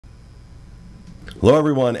Hello,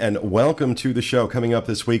 everyone, and welcome to the show. Coming up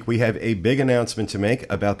this week, we have a big announcement to make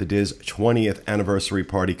about the Diz 20th anniversary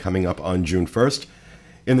party coming up on June 1st.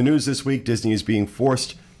 In the news this week, Disney is being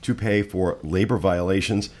forced to pay for labor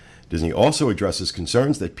violations. Disney also addresses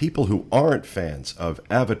concerns that people who aren't fans of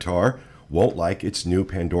Avatar won't like its new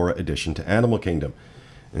Pandora addition to Animal Kingdom.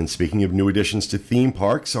 And speaking of new additions to theme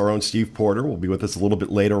parks, our own Steve Porter will be with us a little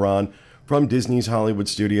bit later on from Disney's Hollywood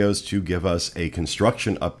Studios to give us a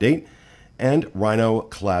construction update. And Rhino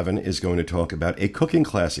Clavin is going to talk about a cooking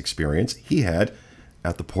class experience he had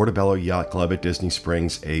at the Portobello Yacht Club at Disney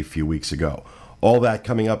Springs a few weeks ago. All that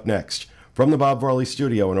coming up next. From the Bob Varley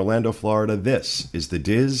Studio in Orlando, Florida, this is the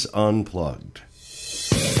Diz Unplugged.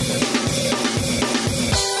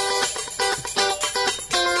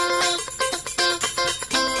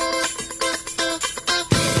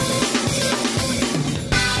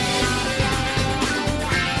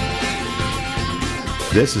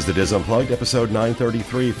 This is the Diz Unplugged, episode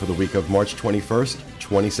 933 for the week of March 21st,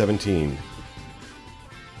 2017.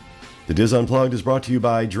 The Diz Unplugged is brought to you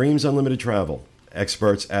by Dreams Unlimited Travel,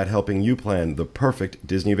 experts at helping you plan the perfect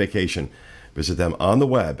Disney vacation. Visit them on the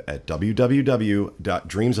web at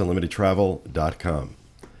www.dreamsunlimitedtravel.com.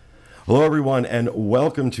 Hello, everyone, and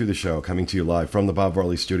welcome to the show, coming to you live from the Bob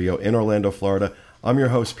Varley Studio in Orlando, Florida. I'm your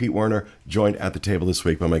host, Pete Werner, joined at the table this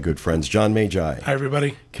week by my good friends John Magi. Hi,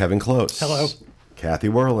 everybody. Kevin Close. Hello. Kathy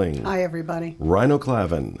Whirling. Hi, everybody. Rhino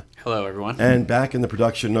Clavin. Hello, everyone. And back in the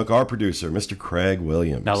production nook, our producer, Mr. Craig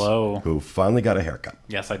Williams. Hello. Who finally got a haircut.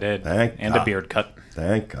 Yes, I did. Thank and God. A beard cut.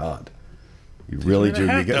 Thank God. You really do.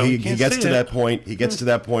 He gets to that point. He gets to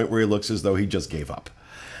that point where he looks as though he just gave up.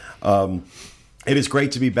 It is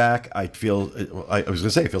great to be back. I was going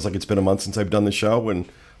to say, it feels like it's been a month since I've done the show. And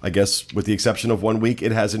I guess with the exception of 1 week,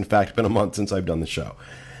 it has in fact been a month since I've done the show.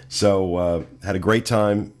 So had a great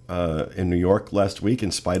time in New York last week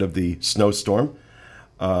in spite of the snowstorm.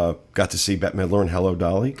 Got to see Bette Midler and Hello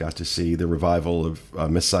Dolly. Got to see the revival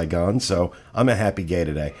of Miss Saigon. So I'm a happy gay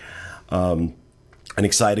today. And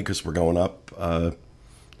excited because we're going up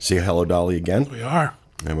see Hello Dolly again. We are.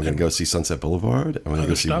 And we're going to go see Sunset Boulevard. And we're going to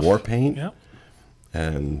go see Warpaint. Yep.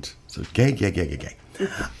 And so gay.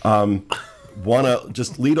 Want to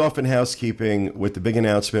just lead off in housekeeping with the big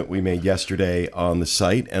announcement we made yesterday on the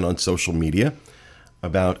site and on social media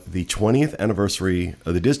about the 20th anniversary,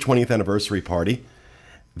 the Diz 20th anniversary party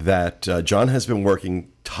that John has been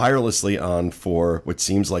working tirelessly on for what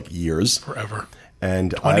seems like years. Forever.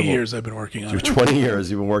 And 20 years I've been working on it. 20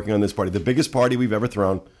 years you've been working on this party. The biggest party we've ever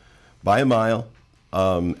thrown by a mile.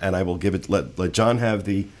 And I will let John have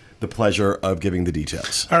the pleasure of giving the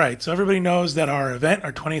details. All right. So everybody knows that our event,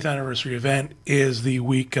 our 20th anniversary event, is the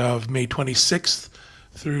week of May 26th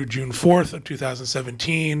through June 4th of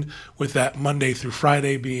 2017, with that Monday through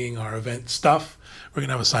Friday being our event stuff. We're going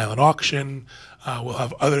to have a silent auction. We'll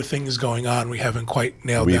have other things going on. We haven't quite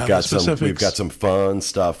nailed down the specifics. We've got some fun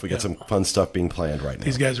stuff. We've got some fun stuff being planned right now.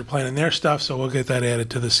 These guys are planning their stuff, so we'll get that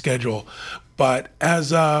added to the schedule. But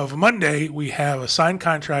as of Monday, we have a signed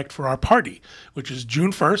contract for our party, which is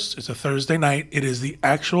June 1st. It's a Thursday night. It is the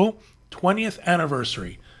actual 20th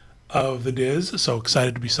anniversary of the Diz. So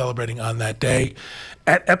excited to be celebrating on that day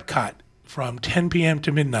at Epcot from 10 p.m.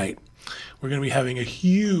 to midnight. We're going to be having a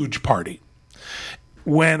huge party.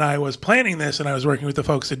 When I was planning this and I was working with the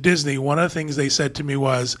folks at Disney, one of the things they said to me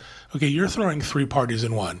was, okay, you're throwing 3 parties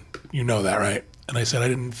in one. You know that, right? And I said, I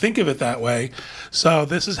didn't think of it that way. So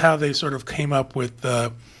this is how they sort of came up with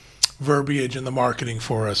the verbiage and the marketing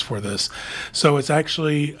for us for this. So it's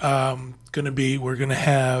actually going to be, we're going to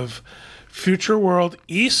have Future World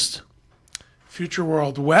East, Future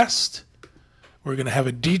World West. We're going to have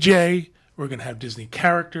a DJ. We're going to have Disney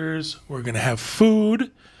characters. We're going to have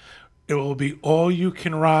food. It will be all you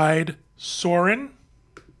can ride Soarin',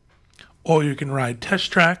 all you can ride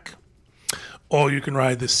Test Track, all you can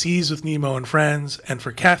ride The Seas with Nemo and Friends, and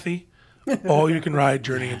for Kathy, all you can ride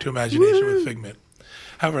Journey into Imagination with Figment.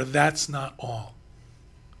 However, that's not all.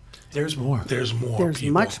 There's more. There's more. There's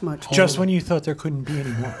people. much more. Just when you thought there couldn't be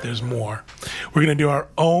any more. There's more. We're going to do our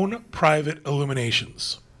own private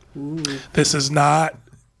illuminations. This is not,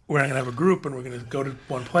 we're not going to have a group and we're going to go to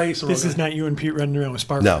one place. Or This is not you and Pete running around with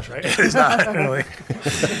sparklers, No. right? It is not really.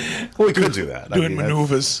 Well, we could do that. Doing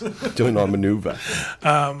maneuvers. Doing our maneuver.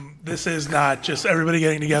 This is not just everybody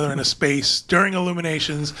getting together in a space during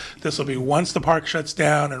illuminations. This will be once the park shuts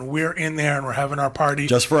down and we're in there and we're having our party.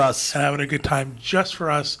 Just for us. And having a good time just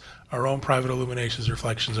for us, our own private illuminations,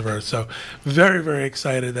 reflections of Earth. So very, very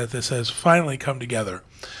excited that this has finally come together.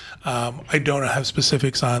 I don't have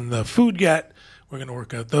specifics on the food yet. We're going to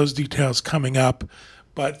work out those details coming up.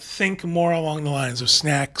 But think more along the lines of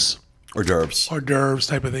snacks, hors d'oeuvres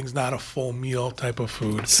type of things, not a full meal type of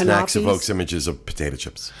food. Snacks Canapes? evokes images of potato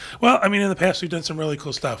chips. Well, I mean, in the past, we've done some really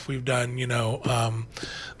cool stuff. We've done,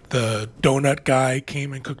 the donut guy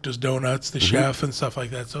came and cooked us donuts, the chef and stuff like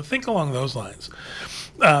that. So think along those lines.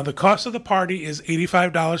 The cost of the party is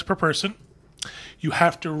 $85 per person. You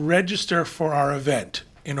have to register for our event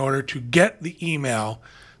in order to get the email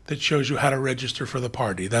that shows you how to register for the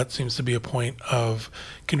party. That seems to be a point of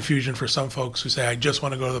confusion for some folks who say, I just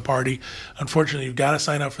want to go to the party. Unfortunately, you've got to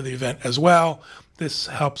sign up for the event as well. This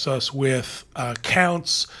helps us with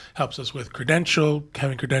counts, helps us with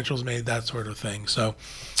having credentials made, that sort of thing. So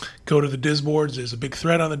go to the Diz boards. There's a big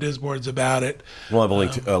thread on the Diz boards about it. We'll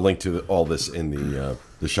have a link to all this in the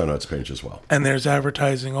show notes page as well. And there's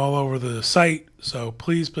advertising all over the site. So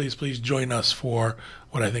please, please, please join us for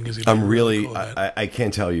what I think is going to be I'm really, cool event. I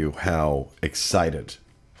can't tell you how excited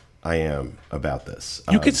I am about this.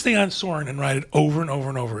 You could stay on Soarin' and ride it over and over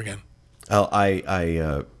and over again.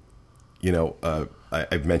 I've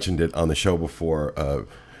mentioned it on the show before.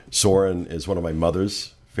 Soarin' is one of my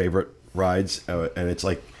mother's favorite rides, and it's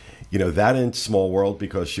like, that in Small World,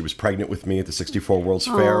 because she was pregnant with me at the 64 World's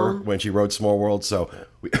Fair when she rode Small World. So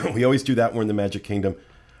we always do that when we're in the Magic Kingdom.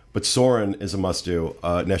 But Soarin' is a must-do.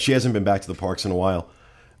 Now, she hasn't been back to the parks in a while,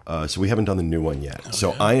 so we haven't done the new one yet. Okay.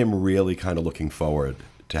 So I am really kind of looking forward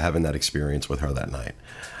to having that experience with her that night.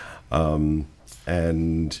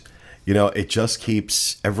 It just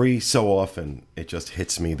keeps, every so often, it just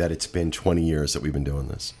hits me that it's been 20 years that we've been doing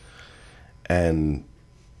this. And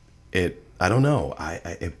I don't know,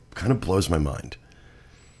 it kind of blows my mind.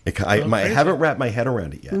 I haven't wrapped my head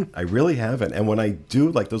around it yet. I really haven't. And when I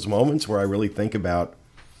do, like those moments where I really think about,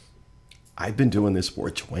 I've been doing this for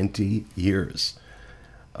 20 years.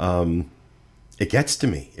 It gets to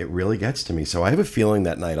me. It really gets to me. So I have a feeling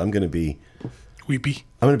that night I'm going to be weepy.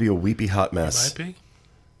 I'm going to be a weepy hot mess. You might be.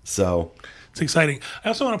 So it's exciting. I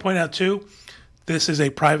also want to point out too, this is a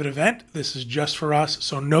private event. This is just for us,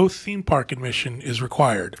 so no theme park admission is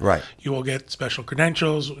required. Right. You will get special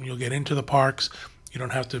credentials when you'll get into the parks. You don't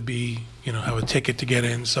have to have a ticket to get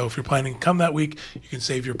in. So if you're planning to come that week, you can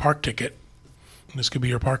save your park ticket. And this could be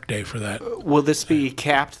your park day for that. Will this be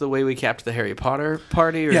capped the way we capped the Harry Potter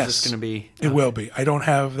party, or yes, is this going to be? It will be. I don't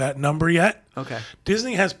have that number yet. Okay.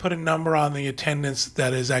 Disney has put a number on the attendance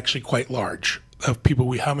that is actually quite large. Of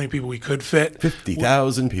people, how many people we could fit?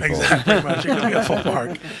 50,000 people. Exactly, pretty much. It could be a full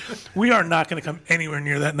park. We are not going to come anywhere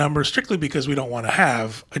near that number, strictly because we don't want to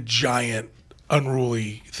have a giant,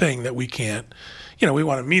 unruly thing that we can't. We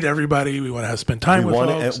want to meet everybody. We want to spend time with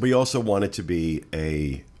folks. We also want it to be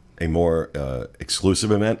a more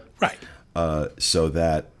exclusive event, right? So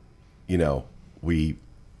that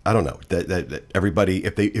I don't know that everybody,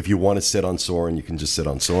 if you want to sit on Soarin', you can just sit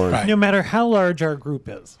on Soarin'. Right. No matter how large our group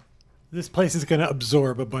is. This place is going to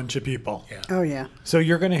absorb a bunch of people. Yeah. Oh, yeah. So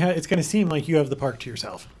you're going to it's going to seem like you have the park to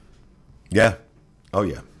yourself. Yeah. Oh,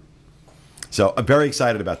 yeah. So I'm very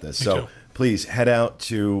excited about this. Me too. Please head out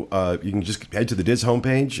to, you can just head to the Diz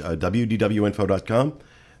homepage, wdwinfo.com.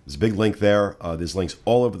 There's a big link there. There's links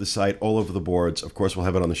all over the site, all over the boards. Of course, we'll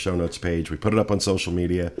have it on the show notes page. We put it up on social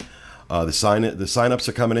media. The sign-ups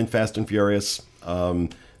are coming in fast and furious. So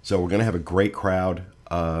we're going to have a great crowd.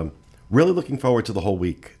 Really looking forward to the whole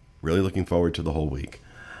week.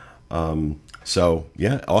 So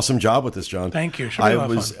yeah, awesome job with this, John. Thank you. Should be a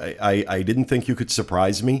lot of fun. I didn't think you could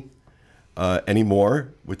surprise me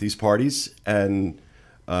anymore with these parties, and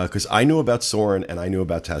because I knew about Soarin' and I knew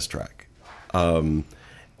about Test Track, and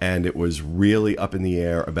it was really up in the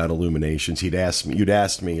air about Illuminations. You'd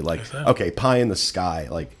asked me like, okay, pie in the sky,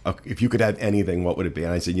 like if you could have anything, what would it be?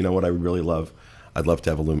 And I said, you know what, I would really love. I'd love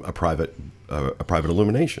to have a private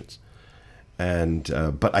Illuminations. And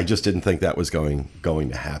but I just didn't think that was going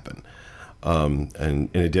to happen. And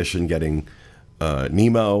in addition, getting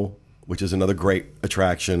Nemo, which is another great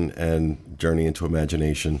attraction, and Journey into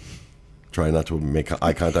Imagination. Try not to make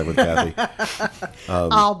eye contact with Kathy.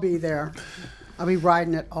 I'll be there. I'll be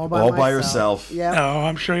riding it all by myself. Yourself. Yeah. No,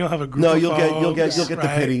 I'm sure you'll have a group. No, of you'll get folks, the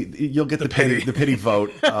right? pity. You'll get the pity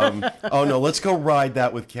vote. Oh no, let's go ride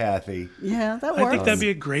that with Kathy. Yeah, that works. I think that'd be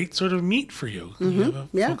a great sort of meet for you.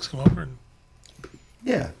 Yeah. Folks come over and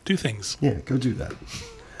do things. Yeah, go do that.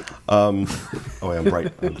 I'm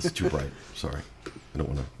bright. This is too bright. Sorry, I don't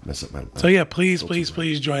want to mess up my. So yeah, please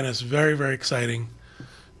join us. Very, very exciting,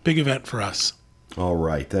 big event for us. All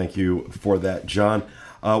right, thank you for that, John.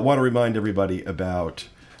 Want to remind everybody about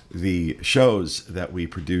the shows that we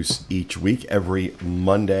produce each week, every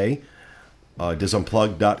Monday.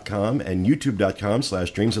 DizUnplugged.com and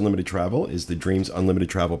YouTube.com/Dreams Unlimited Travel is the Dreams Unlimited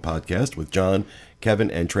Travel podcast with John, Kevin,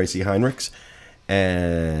 and Tracy Heinrichs.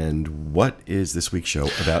 And what is this week's show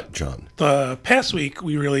about, John? The past week,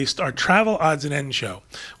 we released our Travel Odds and Ends show.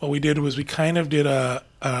 What we did was we kind of did a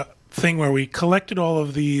thing where we collected all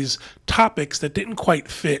of these topics that didn't quite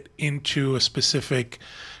fit into a specific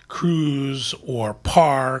cruise or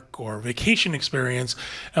park or vacation experience,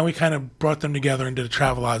 and we kind of brought them together and did a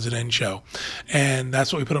Travel Odds and Ends show. And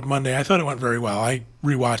that's what we put up Monday. I thought it went very well. I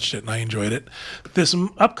rewatched it and I enjoyed it. This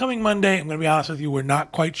upcoming Monday, I'm going to be honest with you, we're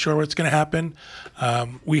not quite sure what's going to happen.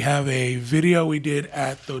 We have a video we did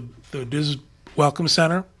at the Diz Welcome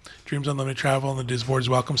Center, Dreams Unlimited Travel and the Diz Boards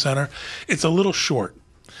Welcome Center. It's a little short.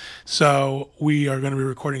 So we are going to be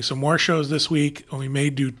recording some more shows this week, and we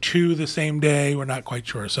may do 2 the same day. We're not quite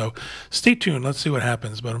sure. So stay tuned. Let's see what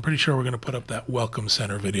happens. But I'm pretty sure we're going to put up that Welcome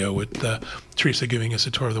Center video with Teresa giving us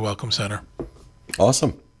a tour of the Welcome Center.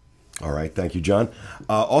 Awesome. All right. Thank you, John.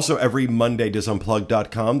 Also, every Monday,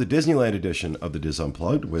 DizUnplugged.com, the Disneyland edition of the Diz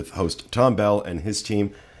Unplugged with host Tom Bell and his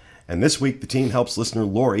team. And this week, the team helps listener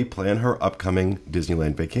Lori plan her upcoming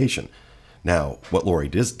Disneyland vacation. Now, what Lori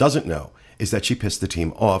doesn't know is that she pissed the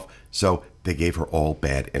team off, so they gave her all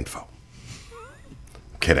bad info.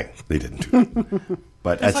 Kidding. They didn't do that.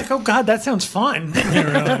 But it's like, oh, God, that sounds fun.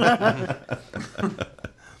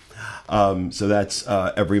 So that's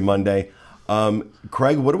every Monday.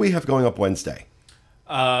 Craig, what do we have going up Wednesday?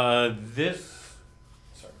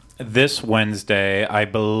 This Wednesday, I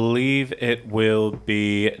believe it will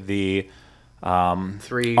be the...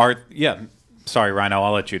 3... Sorry, Rhino,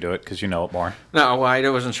 I'll let you do it because you know it more. No, well, I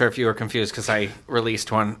wasn't sure if you were confused because I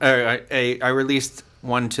released one. I released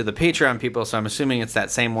one to the Patreon people, so I'm assuming it's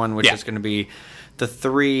that same one, which is going to be the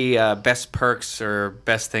 3 best perks or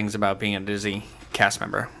best things about being a Disney cast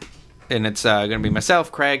member. And it's going to be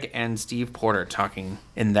myself, Craig, and Steve Porter talking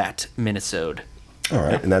in that minisode. All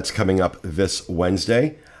right, and that's coming up this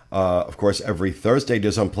Wednesday. Of course, every Thursday,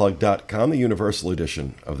 DizUnplugged.com, the Universal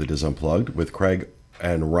edition of the Diz Unplugged with Craig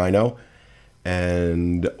and Rhino.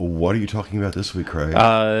 And what are you talking about this week, Craig?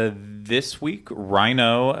 This week,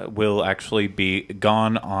 Rhino will actually be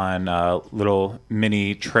gone on a little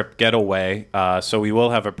mini trip getaway. So we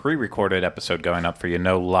will have a pre-recorded episode going up for you,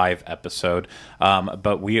 no live episode.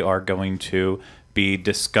 But we are going to be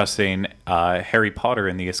discussing Harry Potter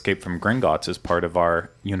and the Escape from Gringotts as part of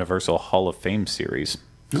our Universal Hall of Fame series.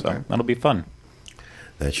 So that'll be fun.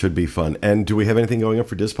 That should be fun. And do we have anything going up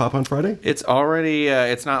for Diz-Pop on Friday? It's already,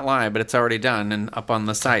 it's not live, but it's already done and up on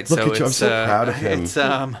the site. Look so at you, I'm so proud of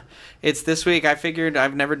him. It's this week. I figured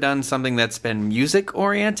I've never done something that's been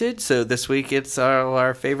music-oriented, so this week it's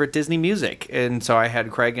our favorite Disney music. And so I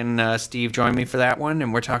had Craig and Steve join me for that one,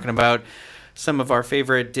 and we're talking about some of our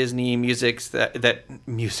favorite Disney musics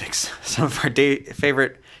some of our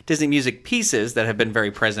favorite Disney music pieces that have been very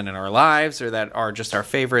present in our lives or that are just our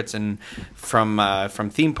favorites, and from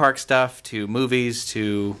theme park stuff to movies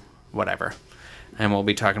to whatever. And we'll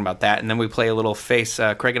be talking about that. And then we play a little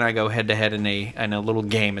Craig and I go head-to-head in a little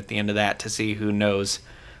game at the end of that to see who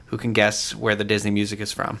can guess where the Disney music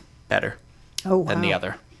is from better than the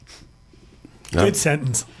other. Good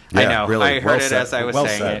sentence. Yeah, I know. Really, I heard it as I was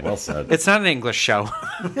saying it. Well said. It's not an English show.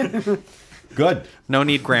 Good. No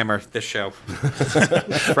need grammar this show.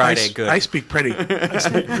 Friday, good. I speak pretty.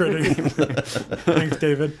 Thanks,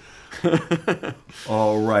 David.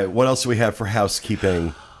 All right. What else do we have for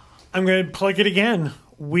housekeeping? I'm going to plug it again.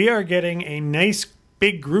 We are getting a nice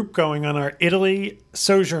big group going on our Italy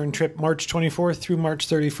sojourn trip, March 24th through March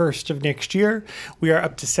 31st of next year. We are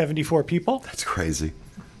up to 74 people. That's crazy.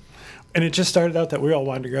 And it just started out that we all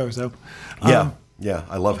wanted to go. So, yeah,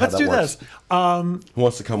 I love how that works. Let's do this. Who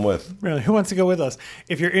wants to come with? Really, who wants to go with us?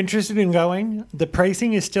 If you're interested in going, the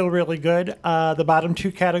pricing is still really good. The bottom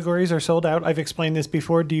 2 categories are sold out. I've explained this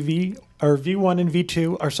before. V1 and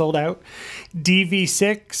V2 are sold out.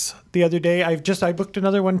 DV6, the other day, I booked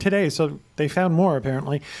another one today, so they found more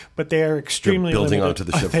apparently, but they are extremely building limited.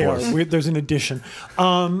 onto the ship They for are. us. There's an addition.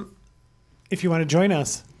 If you want to join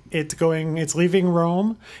us, it's leaving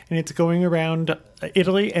Rome and it's going around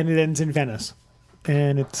Italy and it ends in Venice.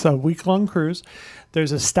 And it's a week-long cruise.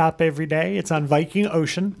 There's a stop every day. It's on Viking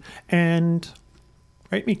Ocean. And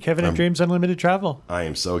meet Kevin at Dreams Unlimited Travel. I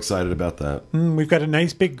am so excited about that. We've got a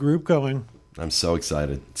nice big group going. I'm so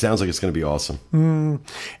excited. It sounds like it's going to be awesome.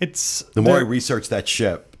 The more I research that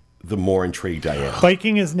ship, the more intrigued I am.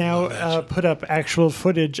 Viking has now put up actual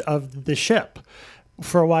footage of the ship.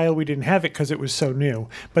 For a while, we didn't have it because it was so new.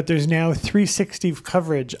 But there's now 360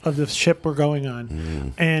 coverage of the ship we're going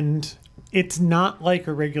on. And it's not like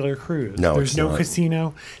a regular cruise. No, there's no not.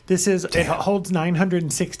 casino. It holds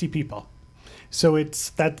 960 people. So that's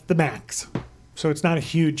the max. So it's not a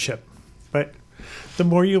huge ship. But the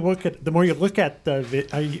more you look at the.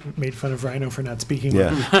 I made fun of Rhino for not speaking.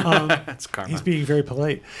 Yeah. That's karma. He's being very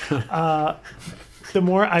polite. The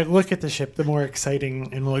more I look at the ship, the more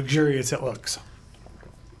exciting and luxurious it looks.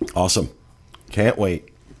 Awesome. Can't wait.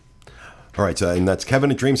 All right, so, and that's Kevin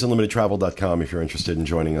at dreamsunlimitedtravel.com if you're interested in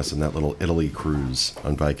joining us in that little Italy cruise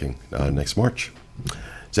on Viking next March.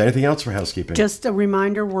 Is there anything else for housekeeping? Just a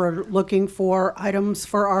reminder, we're looking for items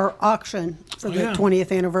for our auction for the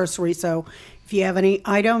 20th anniversary. So if you have any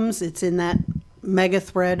items, it's in that mega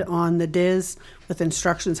thread on the Diz with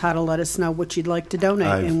instructions how to let us know what you'd like to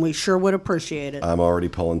donate, and we sure would appreciate it. I'm already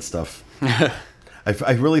pulling stuff.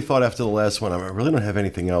 I really thought after the last one, I really don't have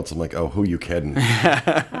anything else. I'm like, oh, who you kidding?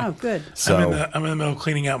 Oh, good. So I'm in the middle of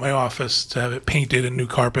cleaning out my office to have it painted and new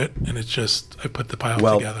carpet, and it's just I put the pile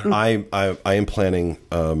together. I am planning.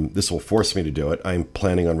 This will force me to do it. I'm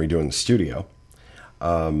planning on redoing the studio.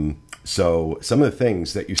 So some of the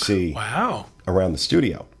things that you see around the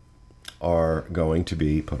studio are going to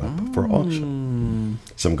be put up for auction.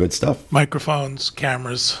 Some good stuff. Microphones,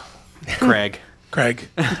 cameras. Craig.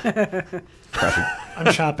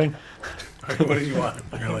 I'm shopping. What do you want?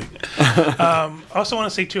 Really? Also want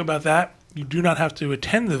to say, too, about that, you do not have to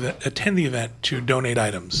attend the event to donate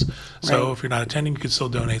items. So if you're not attending, you can still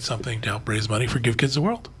donate something to help raise money for Give Kids the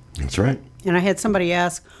World. That's right. And I had somebody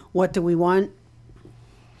ask, what do we want?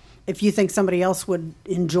 If you think somebody else would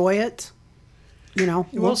enjoy it, you know.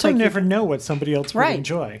 You also never know what somebody else would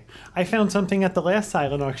enjoy. I found something at the last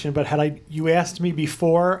silent auction, but you asked me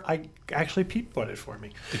before, I actually Pete bought it for me.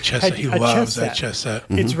 The chess set. He loves that chess set.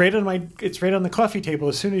 It's right on the coffee table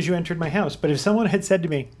as soon as you entered my house. But if someone had said to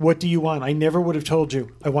me, "What do you want?" I never would have told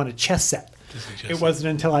you I want a chess set. It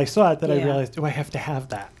wasn't until I saw it that I realized, I have to have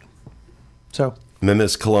that. So. And then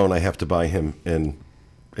there's cologne I have to buy him in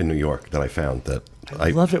New York that I found that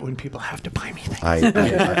I love it when people have to buy me things.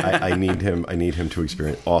 I need him. I need him to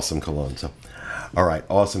experience awesome cologne. So, all right,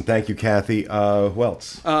 awesome. Thank you, Kathy. Who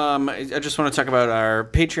else? I just want to talk about our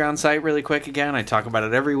Patreon site really quick again. I talk about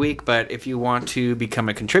it every week, but if you want to become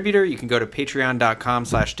a contributor, you can go to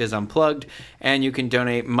patreon.com/DizUnplugged, and you can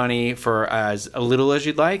donate money for as little as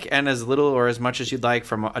you'd like, and as little or as much as you'd like,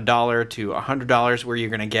 from $1 to $100, where you're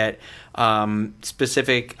going to get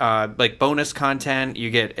specific like bonus content. You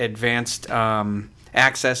get advanced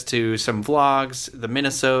access to some vlogs, the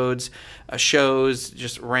minisodes, shows,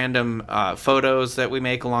 just random photos that we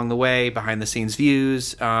make along the way, behind the scenes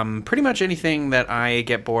views, pretty much anything that I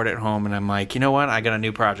get bored at home and I'm like, you know what, I got a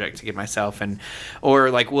new project to give myself,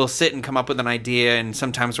 or like we'll sit and come up with an idea, and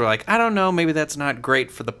sometimes we're like, I don't know, maybe that's not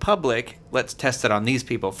great for the public, let's test it on these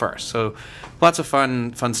people first. So lots of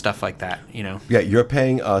fun stuff like that, you know. Yeah, you're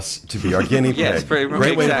paying us to be our guinea pig. Yes, great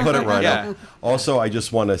way to put it, Rhino. Also, I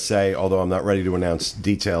just want to say, although I'm not ready to announce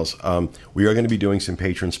details, we are going to be doing some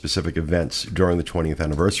patron-specific events during the 20th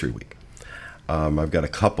anniversary week. I've got a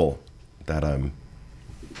couple that I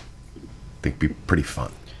think be pretty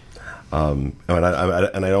fun. And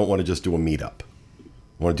I don't want to just do a meetup. I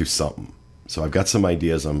want to do something. So I've got some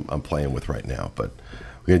ideas I'm playing with right now, but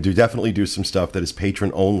we're going to definitely do some stuff that is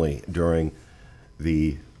patron only during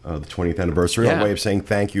the 20th anniversary, a way of saying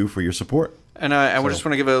thank you for your support. And I just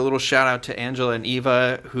want to give a little shout out to Angela and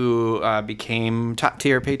Eva, who became top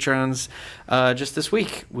tier patrons just this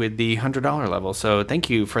week with the $100 level. So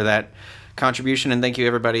thank you for that contribution, and thank you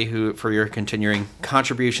everybody for your continuing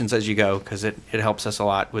contributions as you go, because it helps us a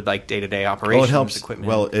lot with like day-to-day operations. Well, it helps. Equipment.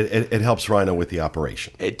 Well, it helps Rhino with the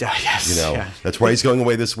operation. It does. Yes. You know, that's why he's going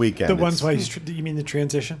away this weekend. The ones why you mean the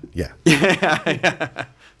transition? Yeah. Yeah.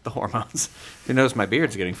 The hormones. Who knows? My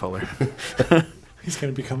beard's getting fuller. He's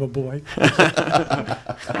going to become a boy.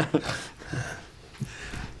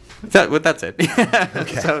 That's it.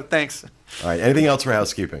 Okay. So thanks. All right. Anything else for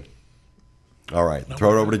housekeeping? All right.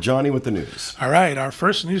 Throw it over to Johnny with the news. All right. Our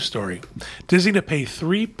first news story. Disney to pay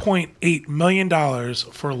 $3.8 million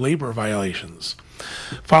for labor violations.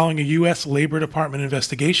 Following a U.S. Labor Department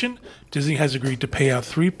investigation, Disney has agreed to pay out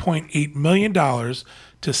 $3.8 million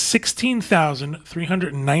to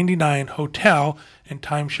 16,399 hotel and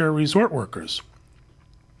timeshare resort workers.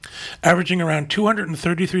 Averaging around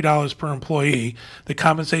 $233 per employee, the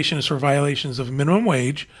compensation is for violations of minimum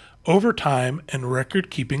wage, overtime, and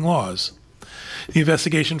record-keeping laws. The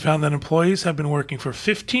investigation found that employees have been working for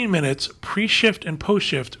 15 minutes pre-shift and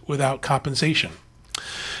post-shift without compensation.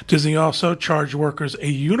 Disney also charged workers a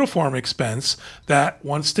uniform expense that,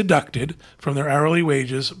 once deducted from their hourly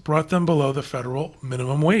wages, brought them below the federal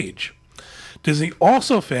minimum wage. Disney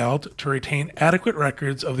also failed to retain adequate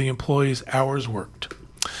records of the employees' hours worked.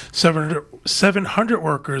 700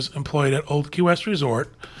 workers employed at Old Key West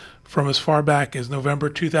Resort from as far back as November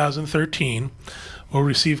 2013 will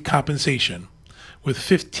receive compensation. with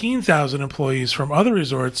 15,000 employees from other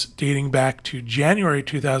resorts dating back to January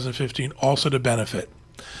 2015 also to benefit.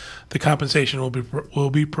 The compensation will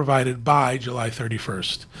be provided by July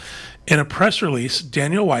 31st. In a press release,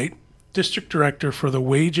 Daniel White, district director for the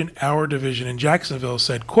Wage and Hour Division in Jacksonville,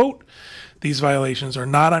 said, quote, "These violations are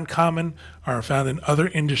not uncommon, are found in other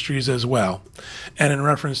industries as well." And in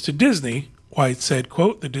reference to Disney, White said,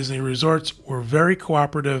 quote, "The Disney resorts were very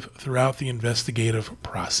cooperative throughout the investigative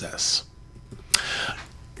process."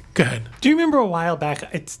 Go ahead. Do you remember a while back?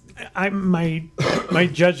 My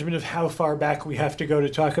judgment of how far back we have to go to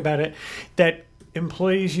talk about it. That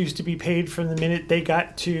employees used to be paid from the minute they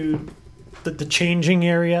got to the changing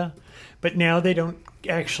area, but now they don't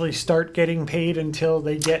actually start getting paid until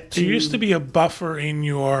they get to. There used to be a buffer in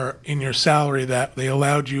your salary that they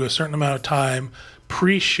allowed you a certain amount of time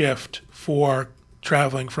pre-shift for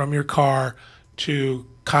traveling from your car to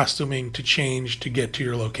costuming to change to get to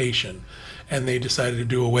your location. And they decided to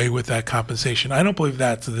do away with that compensation. I don't believe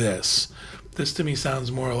that's this. This to me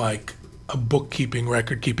sounds more like a bookkeeping,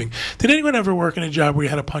 record keeping. Did anyone ever work in a job where you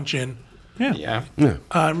had to punch in? Yeah.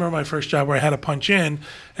 I remember my first job where I had to punch in,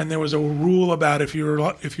 and there was a rule about if you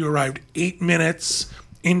arrived 8 minutes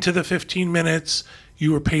into the 15 minutes,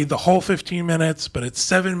 you were paid the whole 15 minutes, but at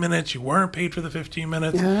 7 minutes, you weren't paid for the 15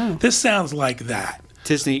 minutes. Yeah. This sounds like that.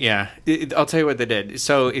 Disney, yeah. I'll tell you what they did.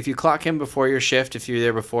 So if you clock in before your shift, if you're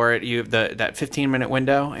there before it, you have that 15-minute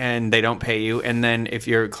window, and they don't pay you. And then if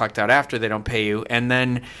you're clocked out after, they don't pay you. And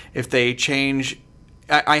then if they change...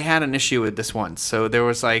 I had an issue with this once. So there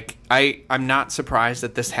was like... I'm not surprised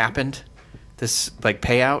that this happened. This like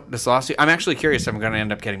payout, this lawsuit. I'm actually curious if I'm going to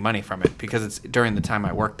end up getting money from it because it's during the time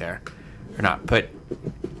I worked there or not. But...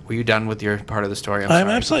 Were you done with your part of the story? I'm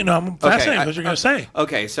absolutely no. I'm fascinated with what you're going to say.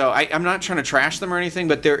 Okay, so I'm not trying to trash them or anything,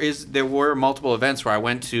 but there were multiple events where I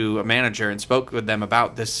went to a manager and spoke with them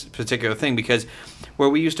about this particular thing because where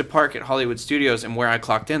we used to park at Hollywood Studios and where I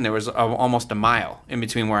clocked in, there was almost a mile in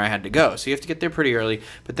between where I had to go. So you have to get there pretty early.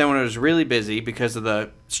 But then when it was really busy because of the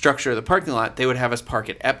structure of the parking lot, they would have us park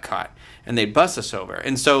at Epcot. And they'd bus us over.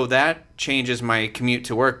 And so that changes my commute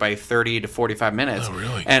to work by 30 to 45 minutes. Oh,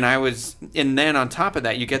 really? And then on top of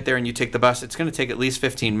that, you get there and you take the bus. It's going to take at least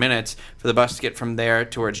 15 minutes for the bus to get from there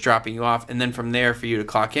to where it's dropping you off. And then from there for you to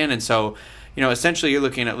clock in. And so, essentially you're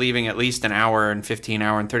looking at leaving at least an hour and 15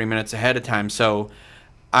 hour and 30 minutes ahead of time. So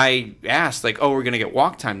I asked, like, we're going to get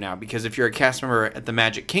walk time now because if you're a cast member at the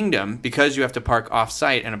Magic Kingdom, because you have to park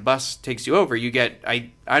off-site and a bus takes you over, you get,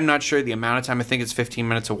 I'm not sure the amount of time, I think it's 15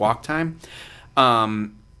 minutes of walk time.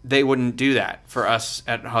 They wouldn't do that for us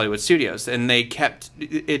at Hollywood Studios. And they kept,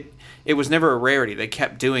 it was never a rarity. They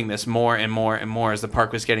kept doing this more and more and more as the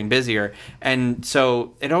park was getting busier. And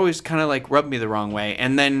so it always kind of like rubbed me the wrong way.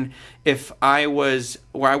 And then if I was,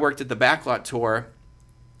 where I worked at the Backlot Tour,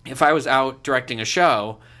 if I was out directing a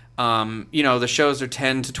show, the shows are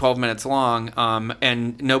 10 to 12 minutes long,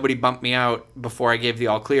 and nobody bumped me out before I gave the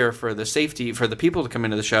all clear for the safety for the people to come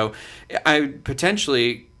into the show, I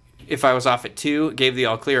potentially, if I was off at 2, gave the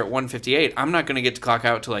all clear at 1:58, I'm not going to get to clock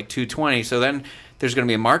out till like 2:20. So then there's going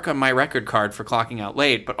to be a mark on my record card for clocking out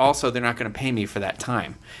late, but also they're not going to pay me for that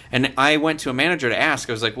time. And I went to a manager to ask.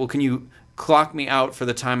 I was like, well, can you clock me out for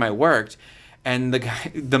the time I worked? And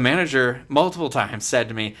the manager multiple times said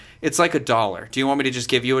to me, "It's like $1. Do you want me to just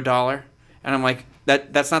give you $1?" And I'm like,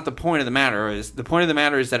 that's not the point of the matter. The point of the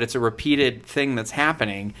matter is that it's a repeated thing that's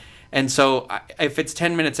happening. And so if it's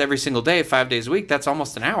 10 minutes every single day, 5 days a week, that's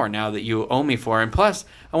almost an hour now that you owe me for. And plus,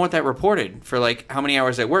 I want that reported for like how many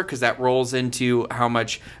hours I work because that rolls into how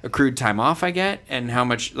much accrued time off I get and how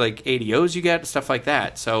much like ADOs you get, stuff like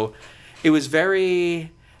that. So it was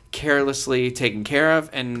very carelessly taken care of,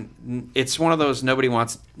 and it's one of those nobody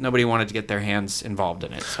wanted to get their hands involved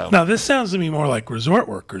in it. So now this sounds to me more like resort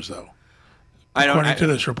workers, though. According to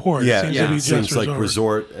this report, yeah, it seems to be seems just like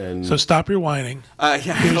resort. And so stop your whining. Here's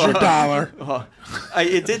your $1.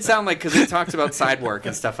 It did sound like because they talked about side work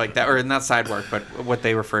and stuff like that, or not side work, but what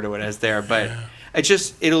they refer to it as there. But I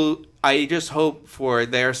just hope for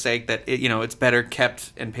their sake that it's better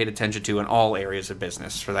kept and paid attention to in all areas of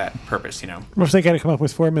business for that purpose. Well, if they got to come up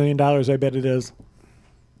with $4 million, I bet it is.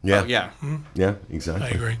 Yeah. Oh, yeah. Mm-hmm. Yeah, exactly.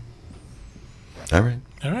 I agree.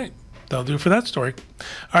 All right. That'll do it for that story.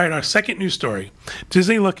 All right, our second news story.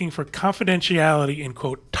 Disney looking for confidentiality in,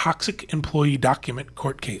 quote, toxic employee document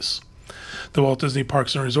court case. The Walt Disney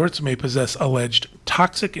Parks and Resorts may possess alleged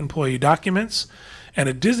toxic employee documents, and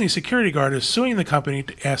a Disney security guard is suing the company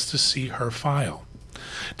to ask to see her file.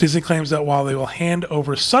 Disney claims that while they will hand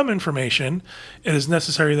over some information, it is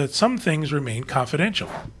necessary that some things remain confidential.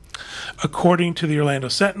 According to the Orlando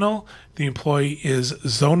Sentinel, the employee is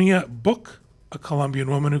Zonia Book, a Colombian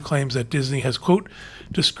woman who claims that Disney has, quote,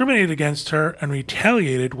 discriminated against her and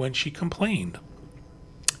retaliated when she complained.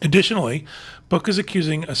 Additionally, Book is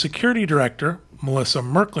accusing a security director, Melissa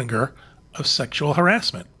Merklinger, of sexual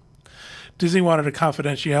harassment. Disney wanted a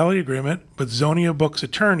confidentiality agreement, but Zonia Book's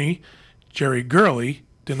attorney, Jerry Gurley,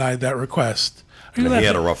 denied that request. He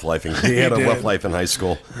had a rough life. He had a rough life in high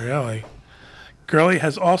school. Really? Gurley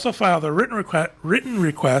has also filed a written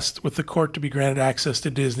request with the court to be granted access to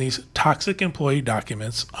Disney's toxic employee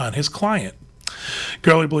documents on his client.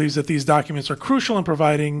 Gurley believes that these documents are crucial in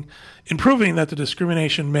proving that the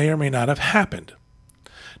discrimination may or may not have happened.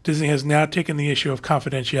 Disney has now taken the issue of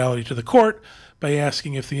confidentiality to the court by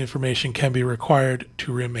asking if the information can be required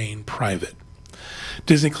to remain private.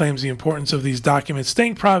 Disney claims the importance of these documents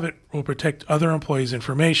staying private will protect other employees'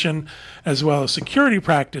 information, as well as security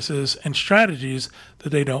practices and strategies that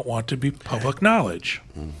they don't want to be public knowledge.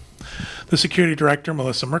 The security director,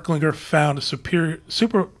 Melissa Merklinger, found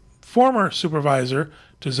a former supervisor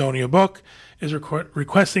to Zonia Book is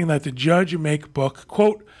requesting that the judge make Book,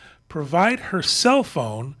 quote, provide her cell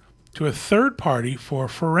phone to a third party for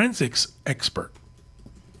forensics expert.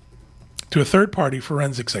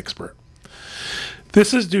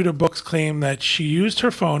 This is due to Book's claim that she used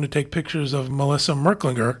her phone to take pictures of Melissa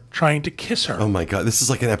Merklinger trying to kiss her. Oh my God, this is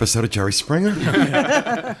like an episode of Jerry Springer?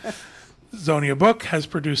 Zonia Book has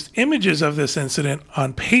produced images of this incident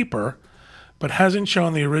on paper, but hasn't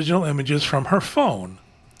shown the original images from her phone.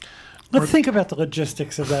 Let's think about the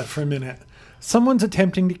logistics of that for a minute. Someone's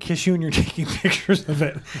attempting to kiss you and you're taking pictures of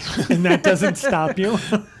it, and that doesn't stop you.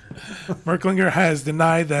 Merklinger has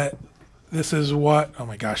denied that this is what... Oh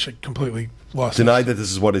my gosh, I completely lost it. Denied that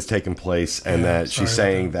this is what has taken place, and that she's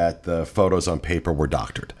saying that the photos on paper were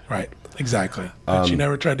doctored. Right, exactly. And she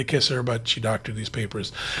never tried to kiss her, but she doctored these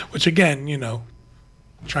papers. Which again, you know,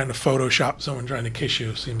 trying to Photoshop someone trying to kiss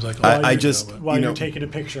you seems like a lot. While you're taking a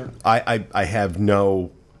picture. I have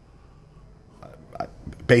no...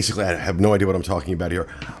 Basically, I have no idea what I'm talking about here.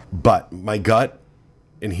 But my gut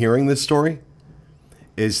in hearing this story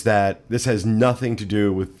is that this has nothing to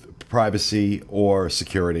do with privacy or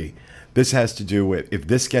security. This has to do with, if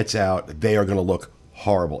this gets out, they are going to look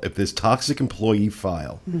horrible. If this toxic employee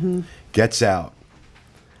file gets out,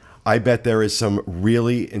 I bet there is some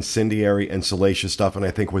really incendiary and salacious stuff. And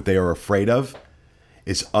I think what they are afraid of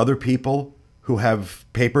is other people who have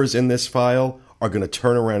papers in this file are going to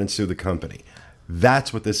turn around and sue the company.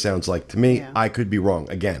 That's what this sounds like to me. Yeah. I could be wrong.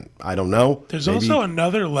 Again, I don't know. There's also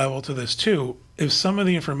another level to this, too. If some of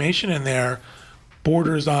the information in there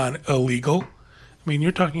borders on illegal, I mean,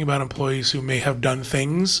 you're talking about employees who may have done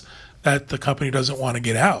things that the company doesn't want to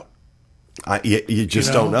get out. You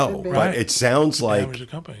just don't know. But it sounds like the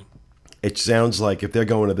company. It sounds like if they're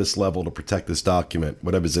going to this level to protect this document,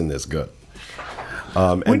 whatever's in this, good.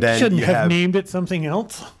 And then shouldn't have named it something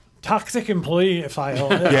else. Toxic employee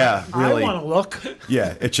file. Yeah, really. I want to look.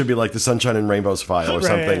 Yeah, it should be like the Sunshine and Rainbows file or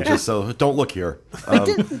something. Just so don't look here. But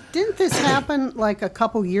didn't this happen like a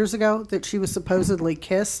couple years ago that she was supposedly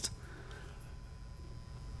kissed?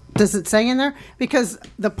 Does it say in there? Because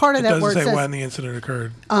the part of that where it says when the incident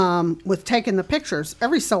occurred, with taking the pictures,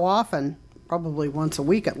 every so often, probably once a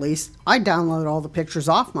week at least, I download all the pictures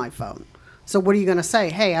off my phone. So what are you going to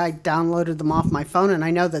say? Hey, I downloaded them off my phone, and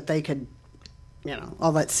I know that they could. You know,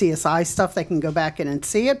 all that CSI stuff, they can go back in and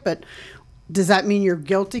see it. But does that mean you're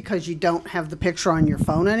guilty because you don't have the picture on your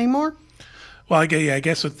phone anymore? Well, I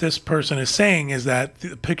guess what this person is saying is that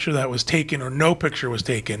the picture that was taken or no picture was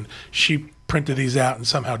taken, she printed these out and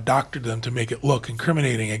somehow doctored them to make it look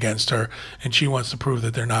incriminating against her, and she wants to prove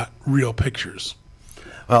that they're not real pictures.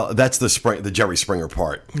 Well, that's the Jerry Springer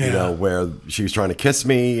part, you know, where she was trying to kiss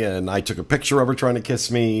me, and I took a picture of her trying to kiss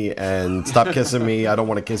me, and stop kissing me. I don't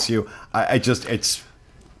want to kiss you. It's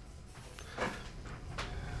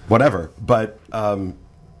whatever. But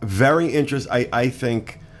very interesting. I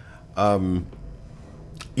think, you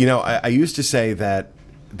know, I used to say that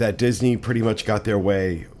Disney pretty much got their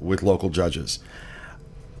way with local judges.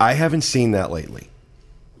 I haven't seen that lately.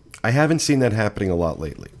 I haven't seen that happening a lot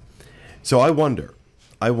lately. So I wonder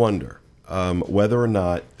whether or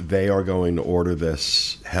not they are going to order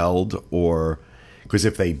this held, or because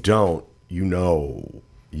if they don't, you know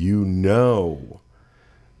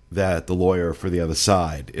that the lawyer for the other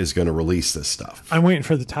side is going to release this stuff. I'm waiting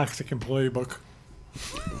for the toxic employee book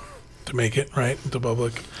to make it right into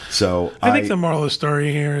public. So I think the moral of the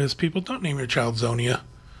story here is people don't name your child Zonia.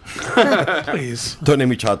 Please. Don't name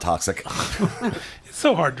your child toxic. It's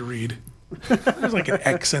so hard to read. There's like an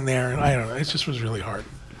X in there, and I don't know. It just was really hard.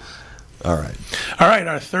 All right. All right,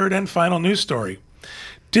 our third and final news story.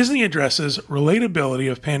 Disney addresses relatability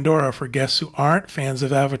of Pandora for guests who aren't fans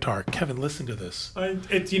of Avatar. Kevin, listen to this.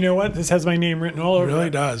 You know what? This has my name written all over It really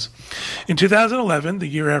does. In 2011, the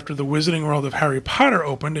year after the Wizarding World of Harry Potter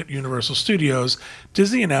opened at Universal Studios,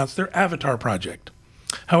 Disney announced their Avatar project.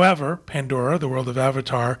 However, Pandora, the world of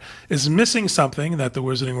Avatar, is missing something that the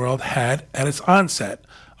Wizarding World had at its onset,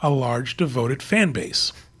 a large devoted fan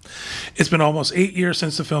base. It's been almost 8 years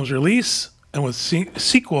since the film's release, and with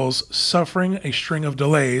sequels suffering a string of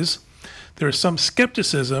delays, there is some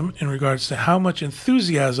skepticism in regards to how much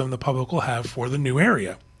enthusiasm the public will have for the new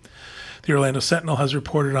area. The Orlando Sentinel has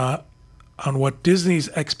reported on what Disney's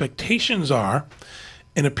expectations are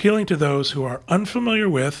in appealing to those who are unfamiliar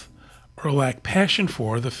with or lack passion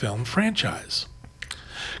for the film franchise.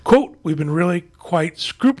 Quote, "We've been really quite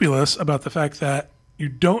scrupulous about the fact that you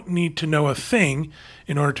don't need to know a thing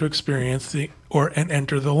in order to experience and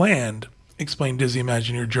enter the land," explained Disney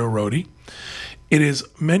Imagineer Joe Rohde. "It is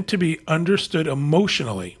meant to be understood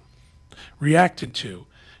emotionally, reacted to,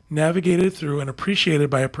 navigated through, and appreciated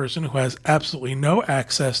by a person who has absolutely no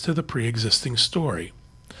access to the pre-existing story."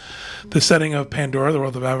 The setting of Pandora, the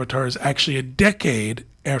world of Avatar, is actually a decade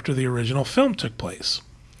after the original film took place.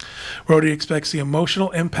 Rohde expects the emotional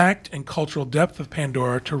impact and cultural depth of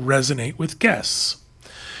Pandora to resonate with guests.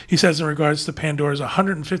 He says in regards to Pandora's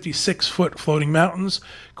 156-foot floating mountains,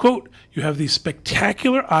 quote, "You have these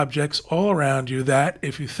spectacular objects all around you that,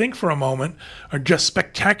 if you think for a moment, are just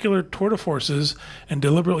spectacular tour de forces and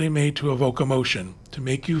deliberately made to evoke emotion, to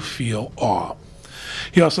make you feel awe."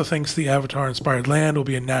 He also thinks the Avatar-inspired land will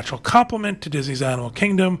be a natural complement to Disney's Animal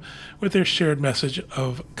Kingdom with their shared message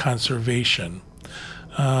of conservation.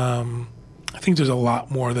 I think there's a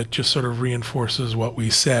lot more that just sort of reinforces what we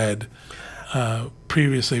said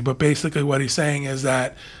previously, but basically what he's saying is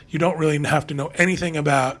that you don't really have to know anything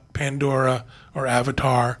about Pandora or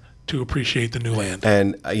Avatar to appreciate the new land.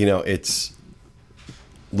 And it's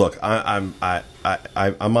look, I'm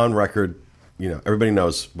on record. Everybody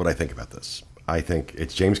knows what I think about this. I think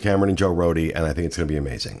it's James Cameron and Joe Rohde, and I think it's going to be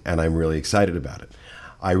amazing, and I'm really excited about it.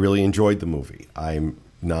 I really enjoyed the movie. I'm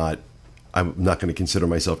not going to consider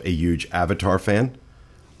myself a huge Avatar fan.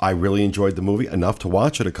 I really enjoyed the movie enough to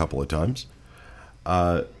watch it a couple of times.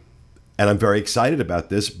 And I'm very excited about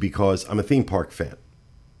this because I'm a theme park fan.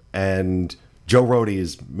 And Joe Rohde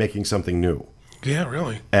is making something new. Yeah,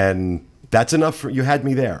 really. And that's enough. You had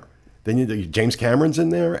me there. Then James Cameron's in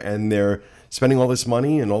there, and they're spending all this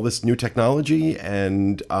money and all this new technology.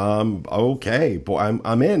 And okay, boy,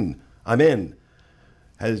 I'm in. I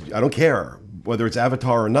don't care whether it's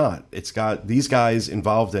Avatar or not. It's got these guys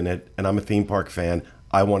involved in it, and I'm a theme park fan.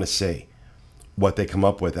 I want to see what they come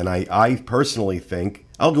up with. And I personally think,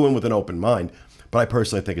 I'll go in with an open mind, but I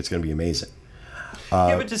personally think it's going to be amazing.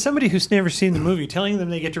 Yeah, but to somebody who's never seen the movie, telling them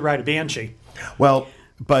they get to ride a banshee. Well,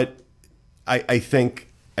 but I think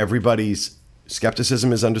everybody's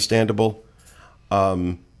skepticism is understandable.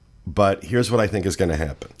 But here's what I think is going to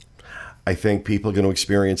happen. I think people are going to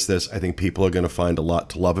experience this. I think people are going to find a lot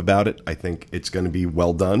to love about it. I think it's going to be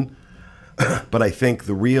well done. But I think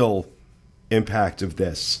the real impact of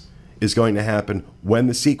this is going to happen when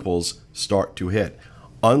the sequels start to hit.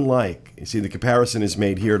 Unlike, you see, the comparison is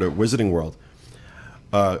made here to Wizarding World.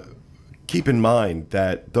 Keep in mind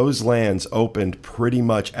that those lands opened pretty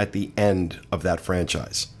much at the end of that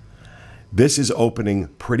franchise. This is opening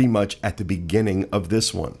pretty much at the beginning of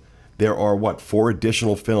this one. There are, 4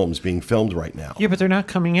 additional films being filmed right now. Yeah, but they're not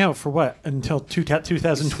coming out for what? Until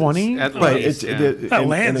 2020? Right. That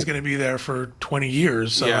land's going to be there for 20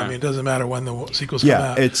 years, so I mean, it doesn't matter when the sequels come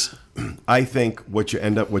out. I think what's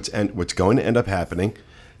going to end up happening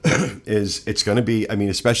is it's going to be,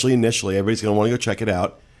 especially initially, everybody's going to want to go check it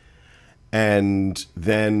out. And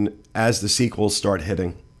then as the sequels start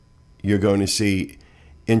hitting, you're going to see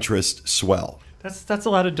interest swell. That's a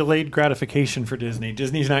lot of delayed gratification for Disney.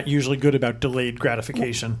 Disney's not usually good about delayed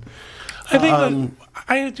gratification. I think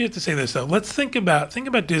I have to say this though. Let's think about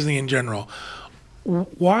Disney in general.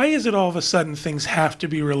 Why is it all of a sudden things have to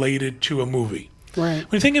be related to a movie? Right.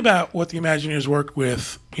 When you think about what the Imagineers worked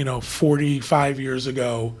with, 45 years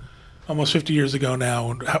ago, almost 50 years ago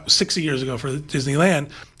now, 60 years ago for Disneyland,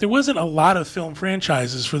 there wasn't a lot of film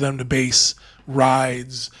franchises for them to base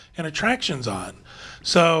rides and attractions on.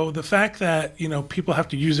 So the fact that, people have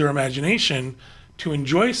to use their imagination to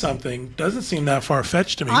enjoy something doesn't seem that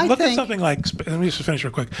far-fetched to me. Look at something like, let me just finish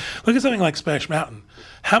real quick. Look at something like Splash Mountain.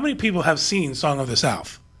 How many people have seen Song of the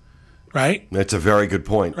South? Right? That's a very good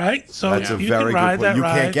point. Right? So that's a very good point. You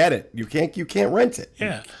can't get it. You can't rent it.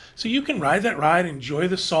 Yeah. So you can ride that ride, enjoy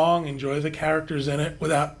the song, enjoy the characters in it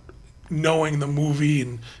without knowing the movie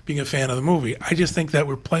and being a fan of the movie. I just think that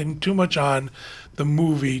we're playing too much on the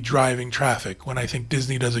movie driving traffic, when I think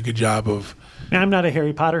Disney does a good job of Now, I'm not a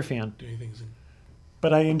Harry Potter fan, doing things.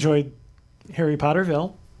 but I enjoyed Harry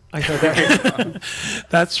Potterville. I thought that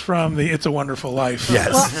That's from the It's a Wonderful Life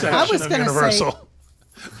section I was of going to say, Universal.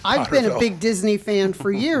 I've been a Potterville. big Disney fan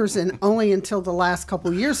for years, and only until the last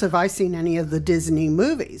couple of years have I seen any of the Disney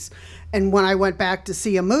movies. And when I went back to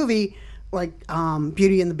see a movie like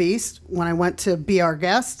Beauty and the Beast, when I went to be our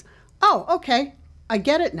guest, oh, okay, I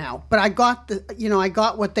get it now. But I got I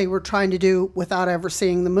got what they were trying to do without ever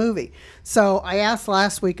seeing the movie. So I asked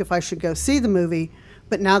last week if I should go see the movie,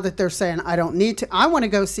 but now that they're saying I don't need to, I want to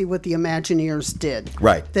go see what the Imagineers did.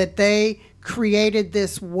 Right. That they created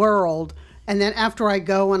this world. And then after I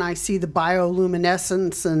go and I see the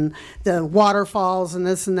bioluminescence and the waterfalls and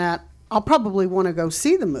this and that, I'll probably want to go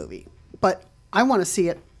see the movie. But I want to see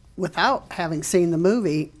it without having seen the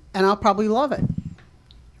movie, and I'll probably love it.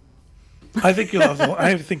 I think you'll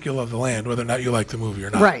love the land, whether or not you like the movie or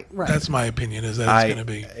not. Right. That's my opinion. Is that it's going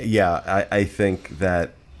to be? Yeah, I think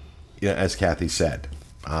that, as Kathy said,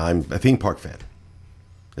 I'm a theme park fan.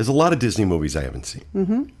 There's a lot of Disney movies I haven't seen,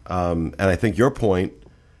 and I think your point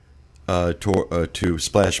to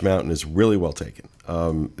Splash Mountain is really well taken.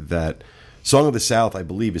 That Song of the South, I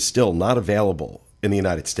believe, is still not available in the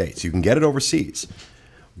United States. You can get it overseas,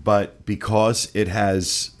 but because it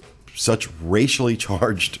has such racially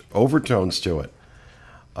charged overtones to it,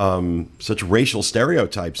 such racial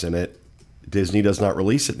stereotypes in it, Disney does not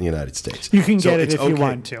release it in the United States. you can get it it's if you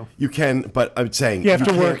want to. You can, but I'm saying You have to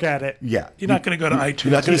can't- work at it. Yeah, You're not going to go to iTunes.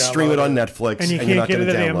 You're not going and to stream it download on Netflix, And you you're can't not get going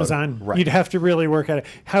it to at download Amazon. Right. You'd have to really work at it.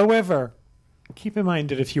 However, keep in mind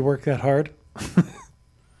that if you work that hard,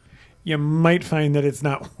 you might find that it's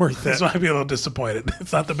not worth it. So I'd be a little disappointed.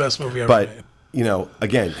 It's not the best movie ever But made.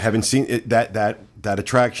 again, having seen it, that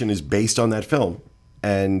attraction is based on that film,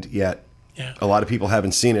 and yet a lot of people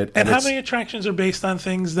haven't seen it. And how it's- many attractions are based on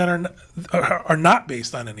things that are not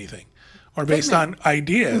based on anything, or based on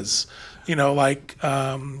ideas? Like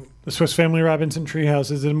The Swiss Family Robinson Treehouse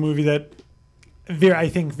is a movie that I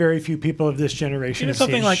think very few people of this generation have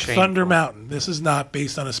something seen. like Thunder Mountain. This is not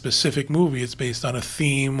based on a specific movie. It's based on a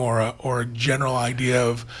theme or a general idea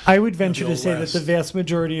of. I would venture to Old say West. that the vast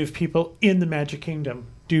majority of people in the Magic Kingdom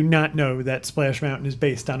do not know that Splash Mountain is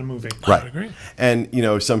based on a movie. I would agree. And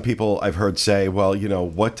some people I've heard say, well,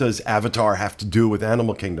 what does Avatar have to do with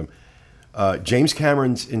Animal Kingdom? James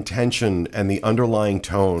Cameron's intention and the underlying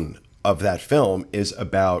tone of that film is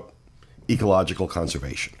about ecological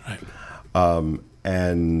conservation. Right.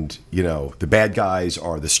 And the bad guys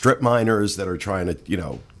are the strip miners that are trying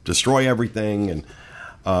to destroy everything,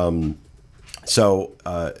 and so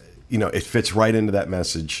it fits right into that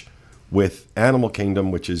message with Animal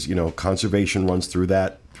Kingdom, which is conservation runs through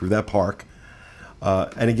that park.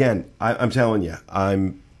 And again, I'm telling you,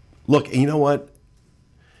 look, you know what?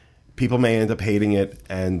 People may end up hating it,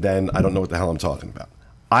 and then I don't know what the hell I'm talking about.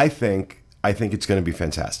 I think it's going to be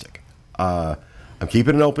fantastic. I'm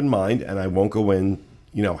keeping an open mind, and I won't go in,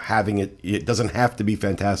 having it. It doesn't have to be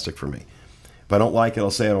fantastic for me. If I don't like it,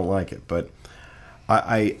 I'll say I don't like it. But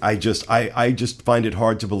I just find it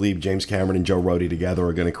hard to believe James Cameron and Joe Rohde together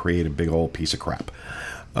are going to create a big old piece of crap.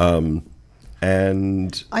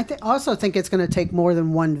 And I also think it's going to take more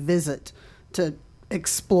than one visit to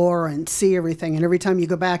explore and see everything. And every time you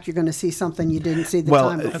go back, you're going to see something you didn't see the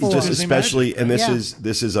time before. just especially, and Yeah.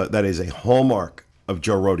 that is a hallmark of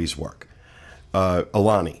Joe Rohde's work.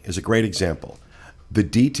 Alani is a great example. The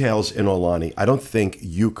details in Alani, I don't think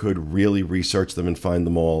you could really research them and find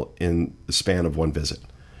them all in the span of one visit.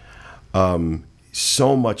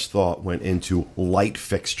 So much thought went into light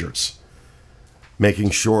fixtures,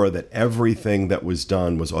 making sure that everything that was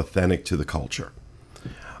done was authentic to the culture.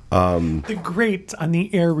 The grates on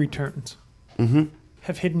the air returns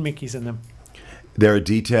have hidden Mickeys in them. There are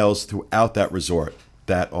details throughout that resort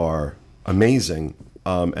that are amazing.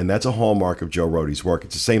 And that's a hallmark of Joe Rohde's work.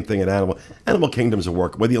 It's the same thing at Animal Kingdom's a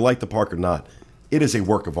work, whether you like the park or not, it is a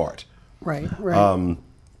work of art. Right.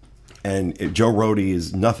 And Joe Rohde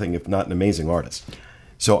is nothing if not an amazing artist.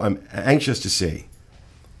 So I'm anxious to see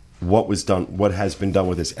what has been done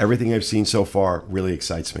with this. Everything I've seen so far really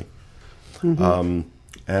excites me.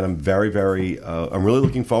 And I'm very, very, I'm really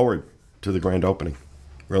looking forward to the grand opening.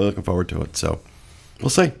 Really looking forward to it. So we'll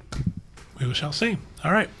see. We shall see.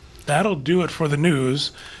 All right. That'll do it for the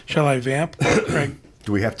news. Shall I vamp, Craig?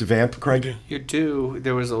 Do we have to vamp, Craig? You do.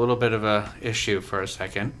 There was a little bit of a issue for a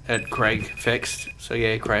second that Craig fixed. So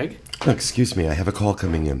yay, Craig. Oh, excuse me, I have a call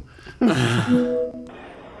coming in.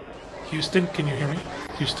 Houston, can you hear me?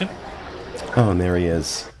 Houston? Oh, and there he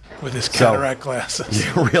is. With his cataract glasses.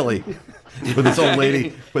 Yeah, really. with his old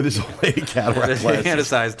lady Cadillac glasses. Had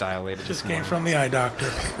his eyes dilated. Just came from the eye doctor.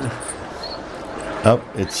 Oh,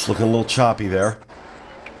 it's looking a little choppy there.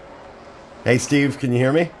 Hey, Steve, can you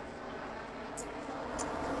hear me?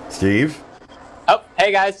 Steve? Oh,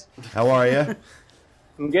 hey guys. How are you?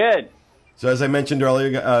 I'm good. So as I mentioned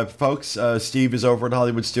earlier, folks, Steve is over at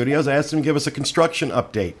Hollywood Studios. I asked him to give us a construction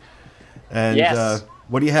update. And Yes.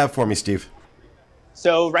 What do you have for me, Steve?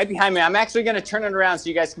 So right behind me, I'm actually going to turn it around so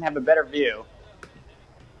you guys can have a better view.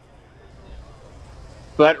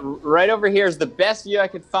 But right over here is the best view I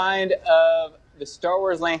could find of the Star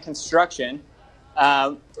Wars land construction.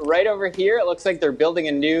 Right over here, it looks like they're building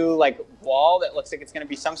a new wall that looks like it's going to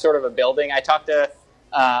be some sort of a building. I talked to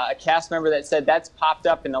a cast member that said that's popped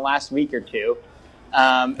up in the last week or two.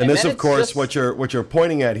 And this, of course, what you're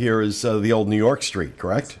pointing at here is the old New York Street,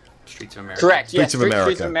 correct? Streets of America. Correct. Streets of America.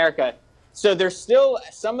 Streets of America. So there's still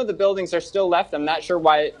some of the buildings are still left. I'm not sure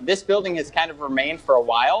why this building has kind of remained for a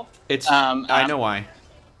while. I know why.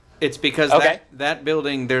 It's because that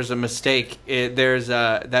building, there's a mistake.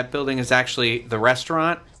 That building is actually the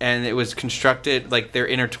restaurant, and it was constructed they're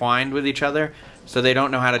intertwined with each other, so they don't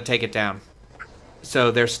know how to take it down.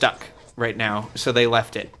 So they're stuck right now. So they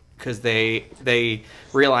left it because they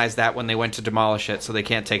realized that when they went to demolish it, so they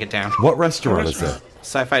can't take it down. What restaurant is it?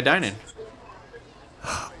 Sci-Fi Dine-In.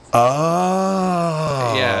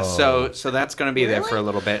 Oh. Yeah, so that's going to be there for a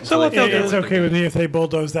little bit. So what they'll do It's okay with me if they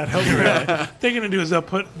bulldoze that house. they're going to do is they'll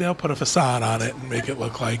put a facade on it and make it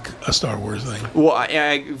look like a Star Wars thing. Well,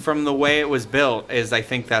 from the way it was built, I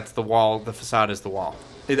think that's the wall. The facade is the wall.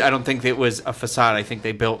 I don't think it was a facade. I think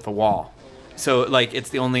they built the wall. So it's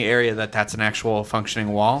the only area that's an actual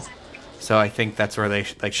functioning wall. So I think that's where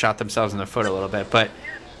they shot themselves in the foot a little bit. But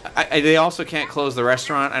they also can't close the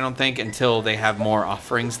restaurant, I don't think, until they have more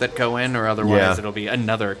offerings that go in, or otherwise it'll be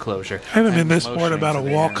another closure. I haven't been this bored about a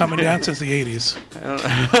wall coming down since the 80s.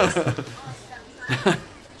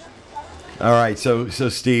 All right, so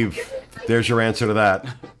Steve, there's your answer to that.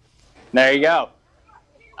 There you go.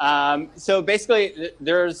 So basically,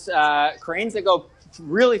 there's cranes that go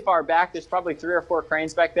really far back. There's probably 3 or 4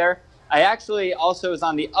 cranes back there. I actually also was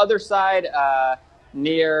on the other side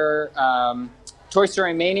near Toy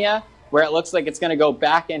Story Mania, where it looks like it's going to go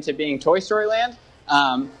back into being Toy Story Land.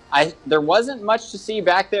 There wasn't much to see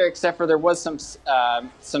back there, except for there was some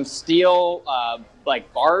steel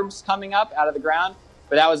barbs coming up out of the ground,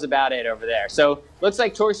 but that was about it over there. So looks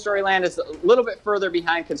like Toy Story Land is a little bit further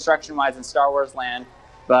behind construction-wise than Star Wars Land,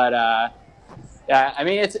 but yeah, I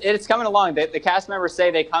mean it's coming along. The cast members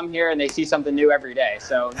say they come here and they see something new every day,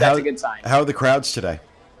 so that's a good sign. How are the crowds today?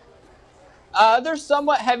 They're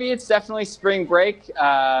somewhat heavy. It's definitely spring break,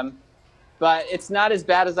 but it's not as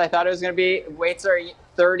bad as I thought it was going to be. Waits are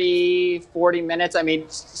 30, 40 minutes. I mean,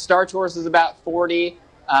 Star Tours is about 40.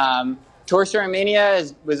 Toy Story Mania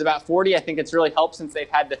was about 40. I think it's really helped since they've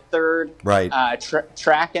had the third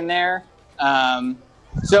track in there.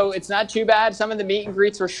 So it's not too bad. Some of the meet and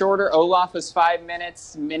greets were shorter. Olaf was 5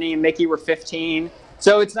 minutes. Minnie and Mickey were 15.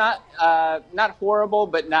 So it's not horrible,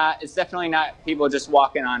 but it's definitely not people just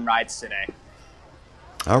walking on rides today.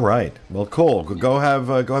 All right. Well, cool. Go have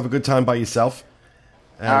a good time by yourself.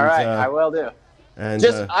 And, all right, I will do. And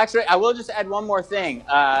Actually, I will just add one more thing,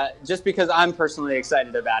 just because I'm personally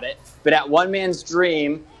excited about it. But at One Man's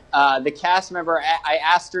Dream, the cast member, I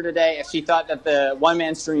asked her today if she thought that the One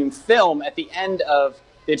Man's Dream film at the end of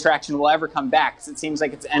the attraction will ever come back, because it seems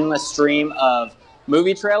like it's an endless stream of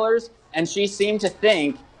movie trailers. And she seemed to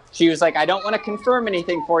think, she was like, I don't want to confirm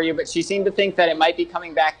anything for you, but she seemed to think that it might be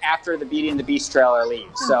coming back after the Beauty and the Beast trailer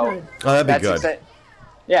leaves. So that'd be good.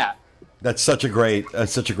 Yeah. That's such a great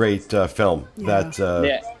film,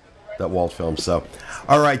 that Walt film. So,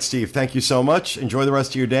 all right, Steve, thank you so much. Enjoy the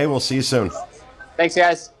rest of your day. We'll see you soon. Thanks,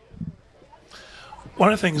 guys.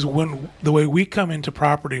 One of the things, the way we come into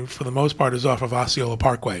property for the most part is off of Osceola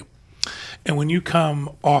Parkway. And when you come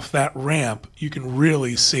off that ramp, you can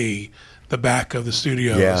really see the back of the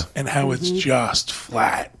studios and how it's just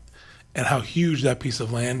flat and how huge that piece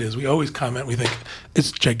of land is. We always comment, we think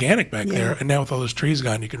it's gigantic back there. And now with all those trees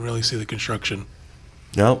gone, you can really see the construction.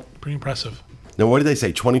 No. Pretty impressive. Now, what did they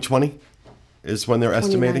say? 2020 is when they're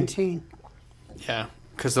estimating? 2019. Yeah,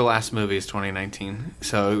 because the last movie is 2019.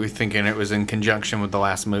 So we're thinking it was in conjunction with the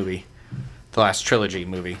last movie, the last trilogy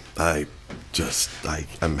movie. I'm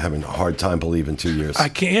having a hard time believing 2 years. I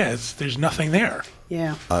can't. There's nothing there.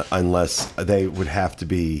 Yeah. Unless they would have to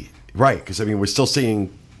be right, because I mean we're still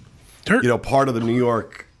seeing, part of the New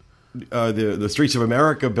York, the Streets of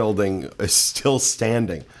America building is still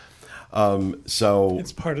standing. So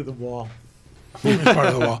it's part of the wall. It's part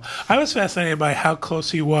of the wall. I was fascinated by how close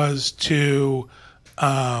he was to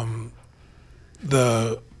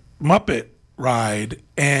the Muppet ride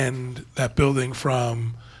and that building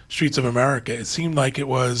from Streets of America, it seemed like it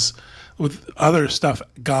was, with other stuff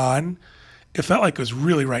gone, it felt like it was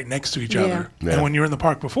really right next to each other. Yeah. And when you were in the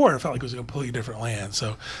park before, it felt like it was a completely different land.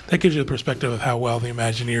 So that gives you the perspective of how well the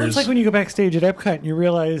Imagineers... Well, it's like when you go backstage at Epcot and you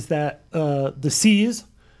realize that the Seas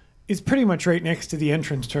is pretty much right next to the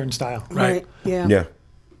entrance turnstile. Right. Yeah. Yeah.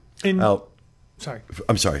 And, Oh, sorry.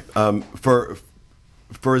 I'm sorry.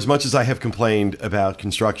 For as much as I have complained about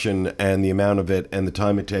construction and the amount of it and the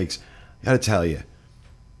time it takes, I got to tell you,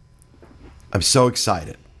 I'm so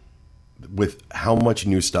excited with how much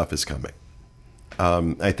new stuff is coming.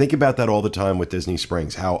 I think about that all the time with Disney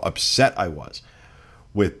Springs, how upset I was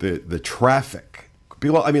with the traffic.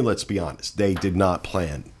 People, I mean, let's be honest, they did not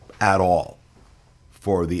plan at all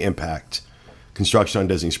for the impact construction on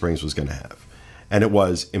Disney Springs was going to have. And it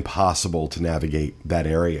was impossible to navigate that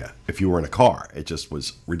area if you were in a car. It just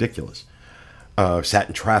was ridiculous. Sat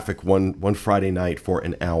in traffic one Friday night for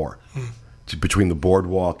an hour between the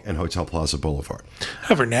boardwalk and Hotel Plaza Boulevard.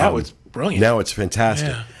 However, now it's brilliant. Now it's fantastic.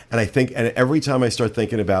 Yeah. And I think, and every time I start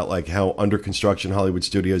thinking about like how under construction Hollywood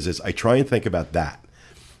Studios is, I try and think about that.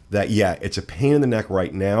 That, yeah, it's a pain in the neck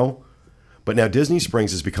right now, but now Disney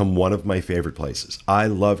Springs has become one of my favorite places. I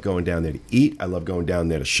love going down there to eat. I love going down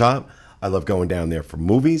there to shop. I love going down there for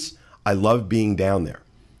movies. I love being down there.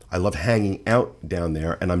 I love hanging out down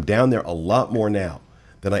there, and I'm down there a lot more now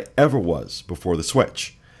than I ever was before the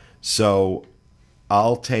switch. So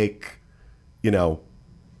I'll take, 2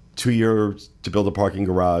 years to build a parking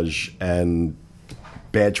garage and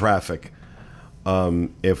bad traffic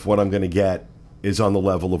if what I'm going to get is on the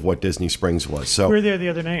level of what Disney Springs was. So We were there the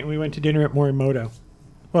other night and we went to dinner at Morimoto.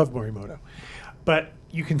 Love Morimoto. But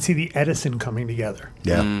you can see the Edison coming together.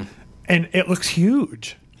 yeah. And it looks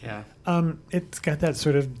huge. Yeah. It's got that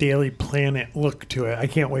sort of Daily Planet look to it. I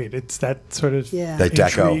can't wait. It's that sort of Yeah. That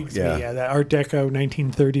deco, intrigues me. yeah. Yeah, that Art Deco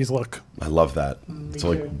 1930s look. I love that. It's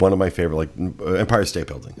like one of my favorite, like Empire State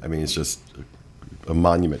Building. I mean, it's just a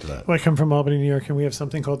monument to that. Well, I come from Albany, New York, and we have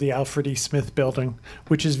something called the Alfred E. Smith Building,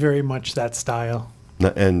 which is very much that style.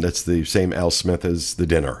 And that's the same Al Smith as the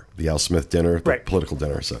dinner, the Al Smith dinner, the Right. political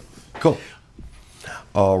dinner. So cool.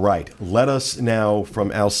 All right. Let us now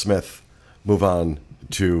from Al Smith move on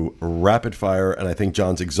to rapid fire. And I think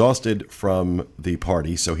John's exhausted from the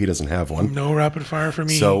party, so he doesn't have one. No rapid fire for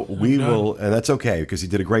me. So we I'm done. will, and that's okay because he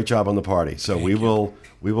did a great job on the party. So we will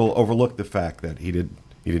overlook the fact that he did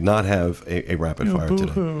not have a rapid fire today.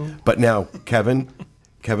 boo-hoo. But now, Kevin,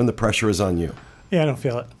 the pressure is on you. Yeah, I don't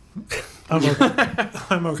feel it. I'm okay.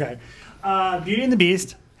 I'm okay. Beauty and the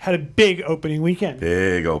Beast had a big opening weekend.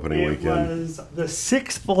 Big opening It weekend. was the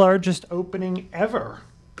 6th largest opening ever.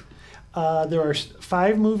 There are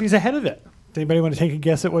 5 movies ahead of it. Does anybody want to take a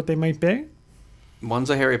guess at what they might be? One's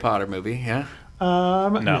a Harry Potter movie, yeah?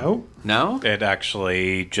 No. No? It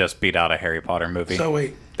actually just beat out a Harry Potter movie. So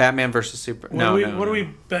wait, Batman versus Super... what, No, are we, no, what no. are we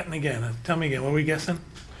betting again? Tell me again. What are we guessing?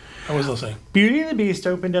 I was listening. Beauty and the Beast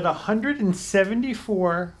opened at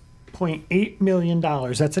 $174.8 million.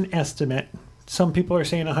 That's an estimate. Some people are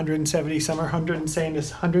saying 170, some are saying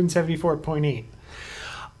it's 174.8.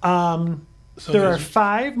 So There are there's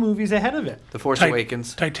 5 movies ahead of it. The Force Ti-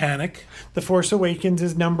 Awakens. Titanic. The Force Awakens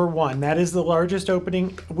is number 1. That is the largest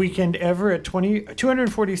opening weekend ever at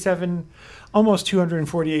 247, almost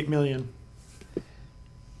 248 million.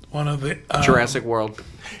 One of the Jurassic World.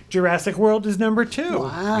 Jurassic World is number 2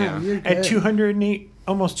 Wow, Yeah. you're good. at 208,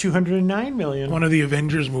 almost 209 million. one of the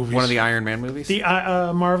Avengers movies. One of the Iron Man movies. The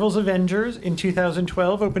Marvel's Avengers in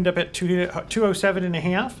 2012 opened up at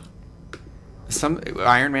 207.5. Some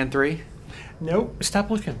Iron Man 3? Nope,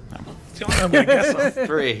 stop looking. It's the only one I'm gonna guess on.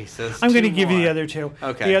 3. So it's I'm going to 2 give you more. the other 2.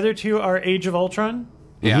 Okay. The other 2 are Age of Ultron.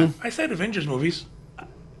 Yeah. Mm-hmm. I said Avengers movies.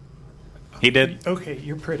 He did. Okay,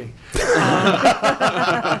 you're pretty.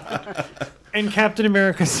 And Captain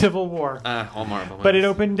America: Civil War. All Marvel But it movies.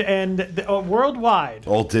 opened and worldwide.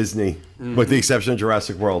 All Disney, with the exception of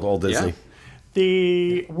Jurassic World, all Disney. Yeah.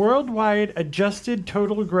 The worldwide adjusted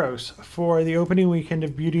total gross for the opening weekend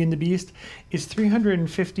of Beauty and the Beast is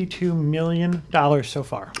 $352 million so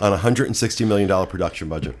far. On a $160 million production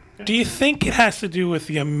budget. Do you think it has to do with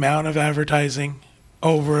the amount of advertising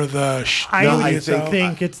over the I movie itself?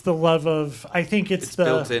 think it's the love of. I think it's the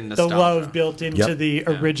built-in the nostalgia. love built into Yep. the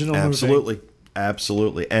original movie.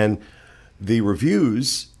 Absolutely. And the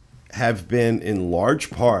reviews have been in large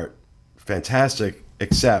part fantastic,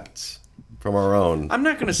 except from our own. I'm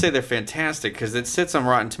not going to say they're fantastic because it sits on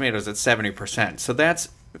Rotten Tomatoes at 70%. So that's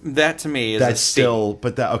That to me is That's a C. still,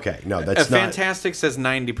 but that okay. No, that's not. Fantastic says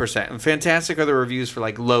 90%. Fantastic are the reviews for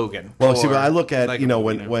like Logan. Well, see, when I look at like,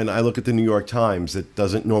 when I look at the New York Times, it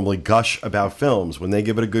doesn't normally gush about films. When they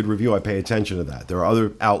give it a good review, I pay attention to that. There are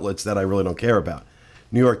other outlets that I really don't care about.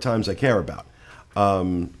 New York Times, I care about.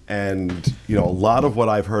 And a lot of what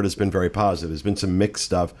I've heard has been very positive. There's been some mixed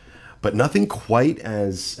stuff, but nothing quite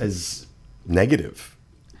as negative.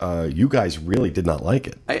 You guys really did not like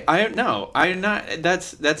it. I'm not.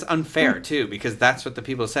 That's unfair too, because that's what the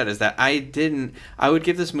people said is that I didn't. I would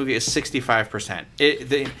give this movie a 65%.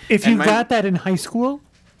 If you got that in high school,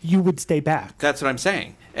 you would stay back. That's what I'm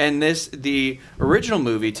saying. And the original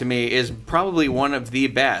movie to me is probably one of the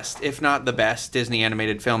best, if not the best, Disney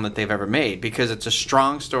animated film that they've ever made, because it's a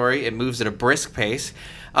strong story. It moves at a brisk pace.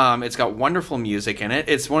 It's got wonderful music in it.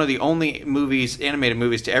 It's one of the only animated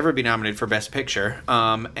movies to ever be nominated for Best Picture.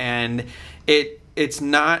 And it's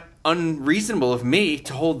not unreasonable of me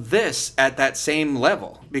to hold this at that same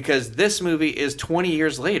level, because this movie is 25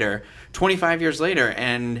 years later,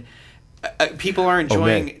 and people are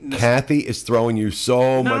enjoying. Kathy is throwing you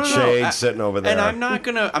so much shade sitting over there. And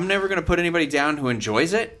I'm never gonna put anybody down who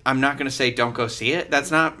enjoys it. I'm not gonna say don't go see it.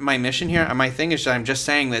 That's not my mission here. My thing is I'm just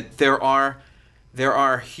saying that there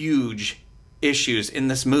are huge issues in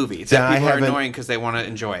this movie that people are annoying because they want to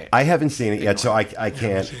enjoy it. I haven't seen it yet, so I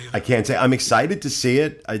can't say. I'm excited to see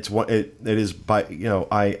it. It is by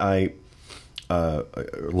I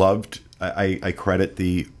loved. I credit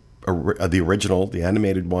the original, the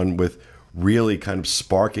animated one, with really kind of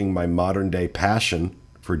sparking my modern day passion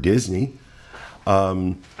for Disney. I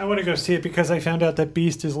want to go see it because I found out that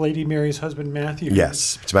Beast is Lady Mary's husband, Matthew.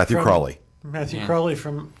 Yes, it's Matthew Crawley. Crawley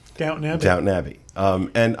from Downton Abbey. Downton Abbey.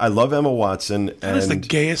 And I love Emma Watson. That is the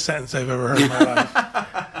gayest sentence I've ever heard in my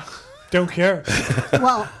life. Don't care.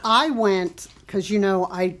 Well, I went because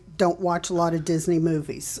I don't watch a lot of Disney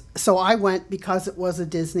movies, so I went because it was a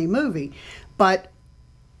Disney movie. But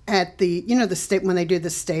at the when they do the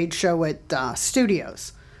stage show at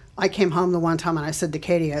studios, I came home the one time and I said to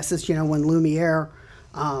Katie, I says, when Lumiere,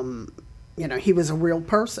 he was a real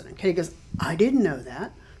person. And Katie goes, I didn't know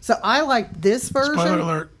that. So I like this version. Spoiler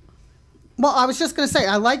alert. Well, I was just going to say,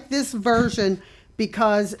 I like this version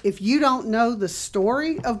because if you don't know the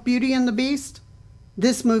story of Beauty and the Beast,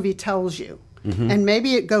 this movie tells you. Mm-hmm. And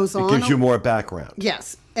maybe it goes on. It gives you more background.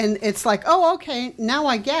 Yes. And it's like, oh, okay, now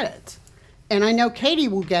I get it. And I know Katie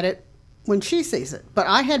will get it when she sees it. But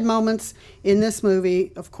I had moments in this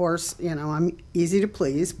movie, of course, I'm easy to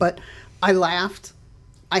please, but I laughed.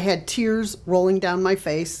 I had tears rolling down my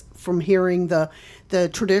face from hearing the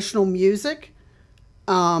traditional music.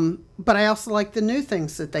 But I also like the new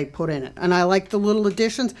things that they put in it. And I like the little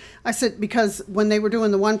additions. I said, because when they were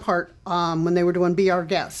doing the one part, when they were doing Be Our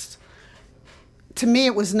Guest, to me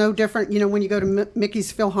it was no different. When you go to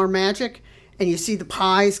Mickey's PhilharMagic and you see the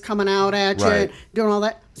pies coming out at you, right, doing all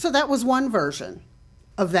that. So that was one version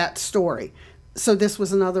of that story. So this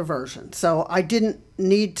was another version. So I didn't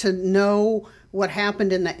need to know what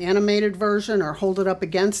happened in the animated version or hold it up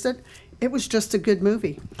against it. It was just a good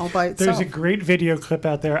movie all by itself. There's a great video clip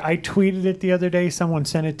out there. I tweeted it the other day. Someone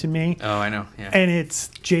sent it to me. Oh, I know. Yeah. And it's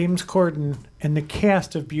James Corden and the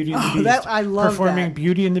cast of Beauty and the Beast I love performing that.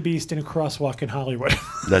 Beauty and the Beast in a crosswalk in Hollywood.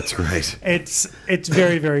 That's great. It's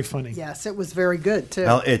very, very funny. Yes, it was very good too.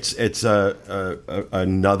 Well, it's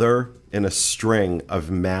another in a string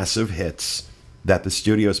of massive hits that the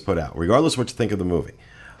studios put out, regardless of what you think of the movie.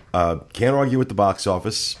 Can't argue with the box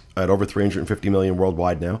office at over 350 million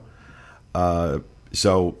worldwide now.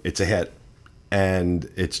 So it's a hit, and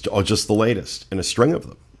it's just the latest in a string of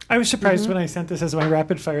them. I was surprised when I sent this as my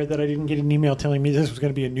rapid fire that I didn't get an email telling me this was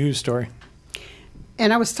going to be a news story.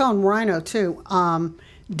 And I was telling Rhino too,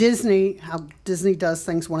 Disney, how Disney does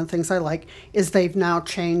things, one of the things I like is they've now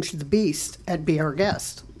changed the Beast at Be Our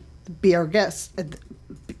Guest. Be Our Guest,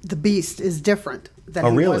 the Beast is different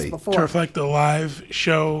than he was before. To reflect the live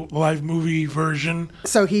show, live movie version.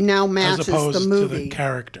 So he now matches as opposed the movie. To the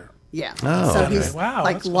character. Yeah. Oh, so okay.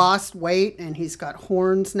 he's lost weight and he's got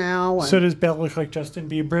horns now. And so does Belle look like Justin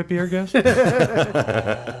Bieber, Be Our Guest?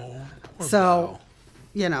 So,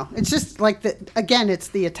 it's just like it's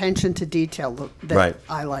the attention to detail that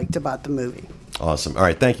I liked about the movie. Awesome. All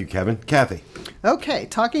right. Thank you, Kevin. Kathy. Okay.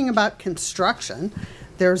 Talking about construction,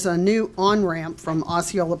 there's a new on-ramp from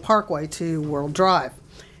Osceola Parkway to World Drive.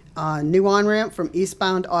 New on-ramp from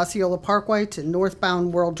eastbound Osceola Parkway to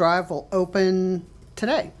northbound World Drive will open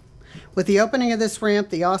today. With the opening of this ramp,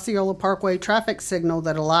 the Osceola Parkway traffic signal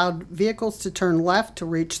that allowed vehicles to turn left to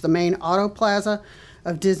reach the main auto plaza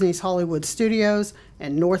of Disney's Hollywood Studios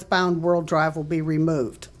and northbound World Drive will be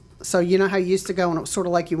removed. So you know how you used to go and it was sort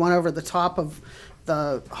of like you went over the top of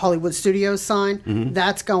the Hollywood Studios sign.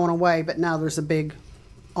 That's going away, but now there's a big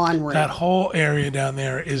on-ramp. That whole area down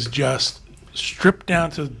there is just stripped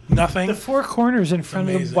down to nothing. The four corners in front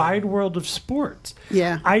of Amazing. the wide world of sports.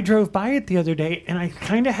 Yeah. I drove by it the other day, and I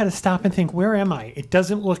kind of had to stop and think, where am I? It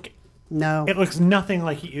doesn't look... No. It looks nothing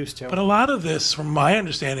like it used to. But a lot of this, from my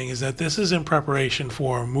understanding, is that this is in preparation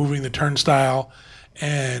for moving the turnstile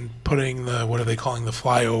and putting the, what are they calling, the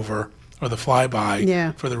flyover or the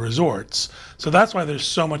flyby for the resorts. So that's why there's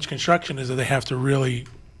so much construction, is that they have to really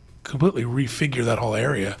completely refigure that whole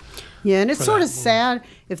area. Yeah, and it's sort of sad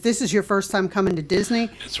if this is your first time coming to Disney.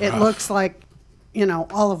 It looks like, you know,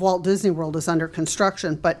 all of Walt Disney World is under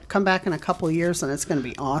construction, but come back in a couple of years and it's going to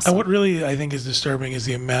be awesome. And what really I think is disturbing is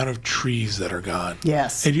the amount of trees that are gone.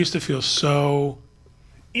 Yes. It used to feel so...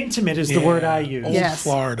 Intimate is the word I use. Old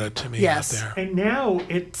Florida to me out there. And now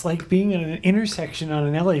it's like being in an intersection on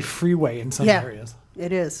an LA freeway in some areas.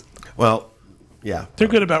 It is. Well, yeah. They're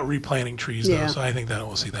good about replanting trees, though, so I think that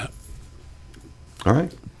we'll see that. All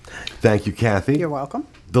right. Thank you, Kathy. You're welcome.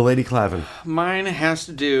 The Lady Clavin. Mine has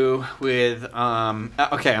to do with,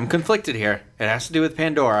 okay, I'm conflicted here. It has to do with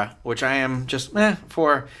Pandora, which I am just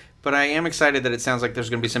for, but I am excited that it sounds like there's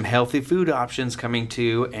going to be some healthy food options coming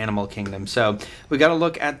to Animal Kingdom. So we got to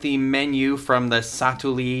look at the menu from the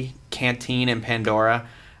Satu'li Canteen in Pandora,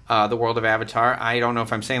 the world of Avatar. I don't know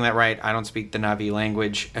if I'm saying that right. I don't speak the Na'vi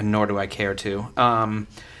language, and nor do I care to.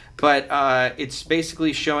 But it's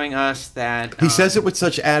basically showing us that he says it with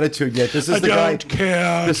such attitude. Yet this is the guy.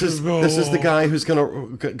 This is the guy who's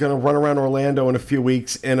gonna run around Orlando in a few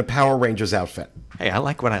weeks in a Power Rangers outfit. Hey, I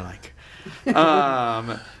like what I like.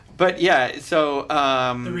 But yeah, so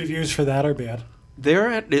the reviews for that are bad.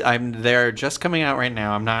 They're just coming out right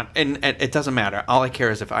now. I'm not, and it doesn't matter. All I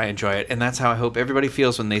care is if I enjoy it, and that's how I hope everybody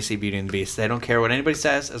feels when they see Beauty and the Beast. They don't care what anybody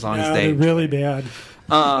says as long as they. They're really bad.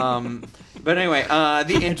 But anyway,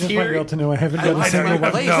 the interior. I just want you all to know I haven't read a single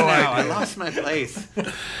one. I lost my place.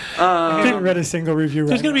 I haven't read a single review.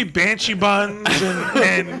 There's going to be banshee buns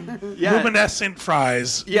and luminescent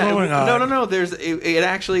fries. Yeah, going on. no. It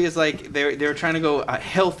actually is like they're trying to go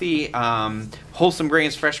healthy, wholesome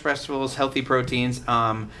grains, fresh vegetables, healthy proteins.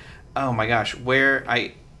 Oh my gosh,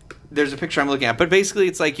 there's a picture I'm looking at, but basically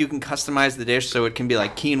it's like you can customize the dish so it can be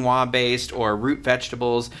like quinoa based or root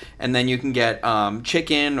vegetables, and then you can get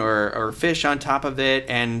chicken or fish on top of it,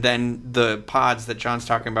 and then the pods that John's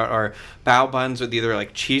talking about are bao buns with either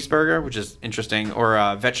like cheeseburger, which is interesting,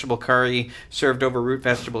 or vegetable curry served over root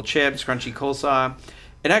vegetable chips, crunchy coleslaw.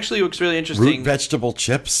 It actually looks really interesting. Root vegetable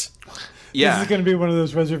chips? Yeah. This is going to be one of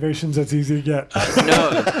those reservations that's easy to get.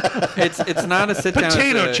 No, it's not a sit-down.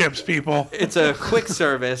 Potato chips, people. It's a quick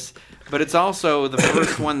service, but it's also the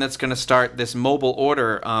first one that's going to start this mobile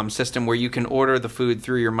order system where you can order the food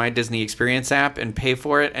through your My Disney Experience app and pay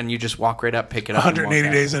for it, and you just walk right up, pick it up. 180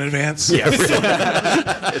 days in advance. Yeah,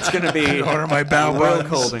 it's going to be. Order my bao buns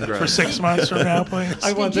cold and gross. for 6 months from now, please.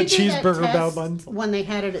 I want the cheeseburger bao buns. When they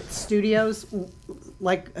had it at studios,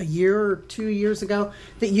 like a year or 2 years ago,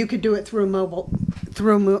 that you could do it through a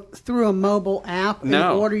mobile app and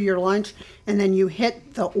order your lunch, and then you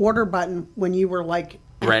hit the order button when you were like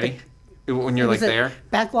ready, when you're like there.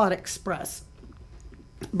 Backlot Express.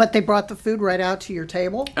 But they brought the food right out to your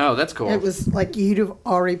table. Oh, that's cool. It was like you'd have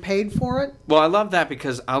already paid for it. Well, I love that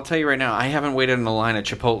because I'll tell you right now, I haven't waited in a line at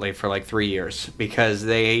Chipotle for like 3 years because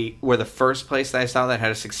they were the first place that I saw that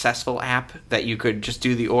had a successful app that you could just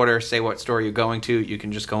do the order, say what store you're going to, you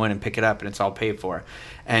can just go in and pick it up and it's all paid for.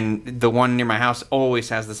 And the one near my house always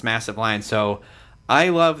has this massive line. So I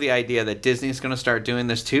love the idea that Disney's going to start doing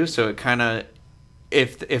this too. So it kind of,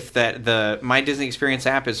 if the My Disney Experience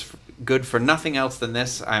app is good for nothing else than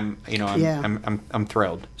this, I'm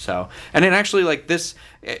thrilled. So, and it actually, like this,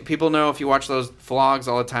 people know if you watch those vlogs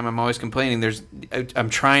all the time, I'm always complaining. I'm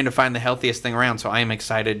trying to find the healthiest thing around, so I am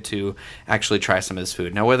excited to actually try some of this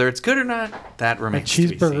food. Now, whether it's good or not, that remains to be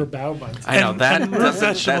seen. Cheeseburger bao buns. I know that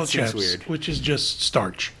vegetable seems chips, weird. which is just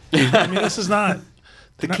starch. I mean, this is not.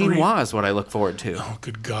 The quinoa is what I look forward to. Oh,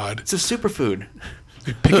 good God! It's a superfood.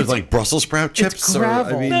 It's like Brussels sprout chips? It's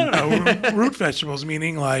gravel. No. Root vegetables,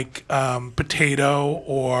 meaning like potato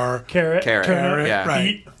or carrot. Yeah.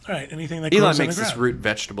 Right. Anything that Elon grows in makes the this ground. root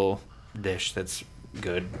vegetable dish that's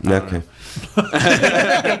good. Okay.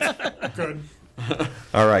 Good.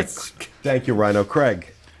 All right. Thank you, Rhino. Craig.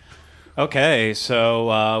 Okay,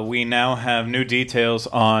 so we now have new details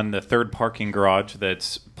on the third parking garage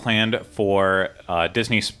that's planned for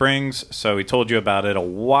Disney Springs. So we told you about it a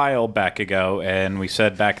while back ago, and we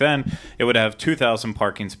said back then it would have 2,000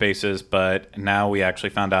 parking spaces, but now we actually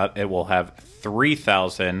found out it will have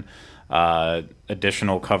 3,000.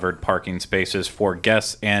 additional covered parking spaces for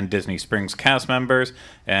guests and Disney Springs cast members,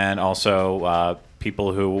 and also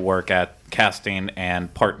people who work at casting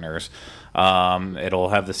and partners. It'll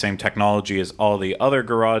have the same technology as all the other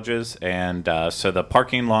garages, and so the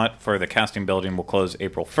parking lot for the casting building will close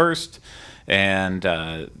April 1st,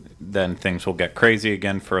 and then things will get crazy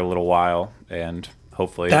again for a little while, and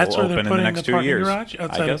hopefully it will open in the next 2 years. Garage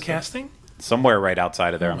outside of casting? Somewhere right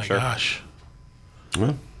outside of there, I'm sure. Oh my gosh.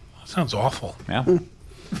 Well, that sounds awful. Yeah.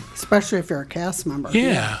 Especially if you're a cast member.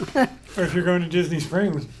 Yeah. Or if you're going to Disney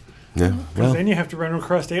Springs. yeah. Because Well, then you have to run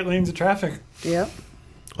across 8 lanes of traffic. Yep.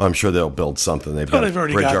 I'm sure they'll build something. They've got they've a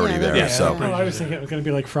already bridge got- already Yeah, there. yeah, So. yeah. Oh, I was thinking it was going to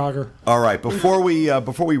be like Frogger. All right. Before we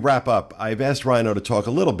wrap up, I've asked Rhino to talk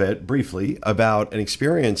a little bit briefly about an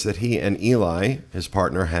experience that he and Eli, his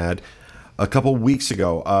partner, had a couple weeks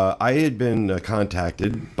ago. I had been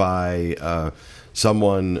contacted by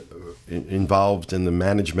someone involved in the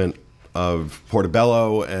management of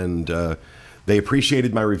Portobello, and they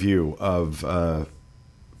appreciated my review of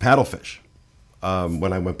paddlefish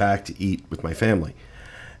when I went back to eat with my family,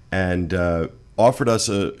 and offered us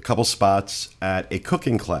a couple spots at a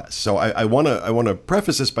cooking class. So I want to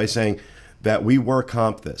preface this by saying that we were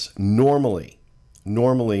comped this. Normally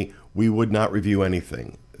we would not review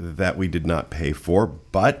anything that we did not pay for,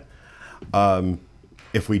 but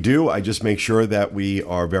if we do, I just make sure that we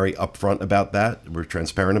are very upfront about that. We're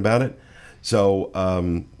transparent about it. So,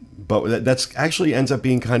 but that's actually ends up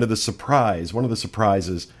being kind of the surprise. One of the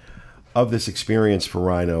surprises of this experience for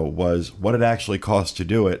Rhino was what it actually cost to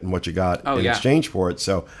do it and what you got in exchange for it.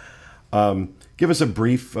 So, give us a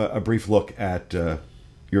brief look at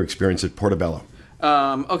your experience at Portobello.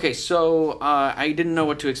 Okay, so I didn't know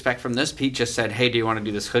what to expect from this. Pete just said, "Hey, do you want to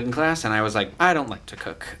do this cooking class?" And I was like, "I don't like to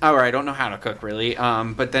cook, or I don't know how to cook really."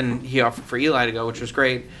 But then he offered for Eli to go, which was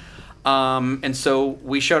great. And so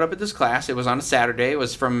we showed up at this class. It was on a Saturday. It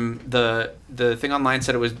was from the thing online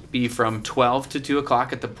said it would be from 12 to 2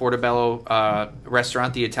 o'clock at the Portobello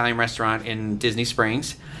restaurant, the Italian restaurant in Disney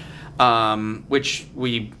Springs, which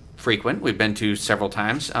we frequent. We've been to several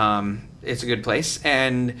times. It's a good place.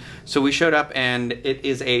 And so we showed up, and it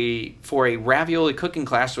is for a ravioli cooking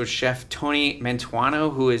class with Chef Tony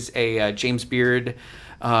Mantuano, who is a James Beard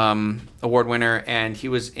award winner, and he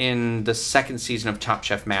was in the 2nd season of Top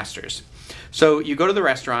Chef Masters. So you go to the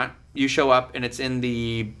restaurant, you show up, and it's in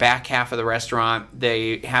the back half of the restaurant.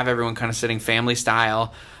 They have everyone kind of sitting family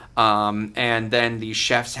style. And then the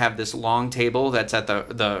chefs have this long table that's at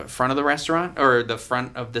the front of the restaurant, or the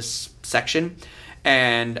front of this section.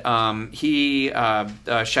 And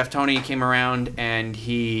Chef Tony came around, and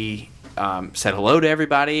he said hello to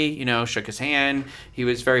everybody, shook his hand. He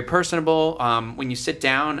was very personable. When you sit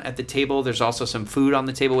down at the table, there's also some food on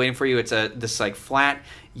the table waiting for you. It's this like flat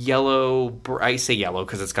yellow, I say yellow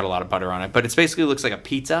because it's got a lot of butter on it, but it basically looks like a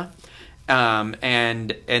pizza.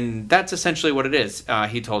 And that's essentially what it is.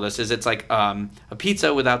 He told us it's like a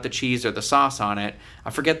pizza without the cheese or the sauce on it.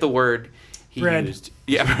 I forget the word he used.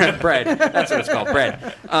 Yeah, bread. That's what it's called,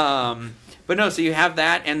 bread. But no, so you have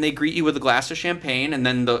that, and they greet you with a glass of champagne, and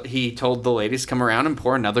then he told the ladies to come around and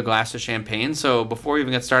pour another glass of champagne. So before we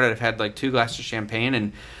even get started, I've had like 2 glasses of champagne,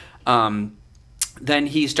 and then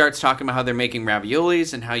he starts talking about how they're making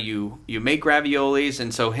raviolis and how you make raviolis.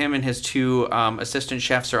 And so him and his 2 assistant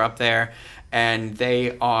chefs are up there, and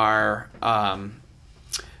they are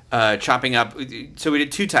chopping up. So we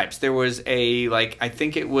did 2 types. There was I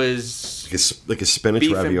think it was like a spinach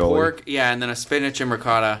beef ravioli. and pork, and then a spinach and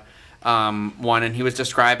ricotta one. And he was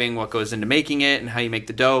describing what goes into making it and how you make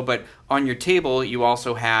the dough. But on your table, you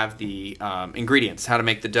also have the ingredients, how to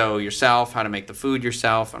make the dough yourself, how to make the food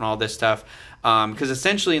yourself, and all this stuff. Because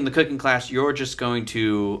essentially in the cooking class, you're just going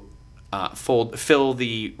to fill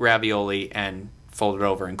the ravioli and fold it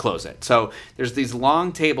over and close it. So there's these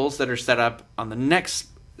long tables that are set up on the next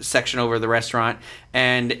section over the restaurant,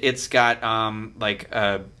 and it's got like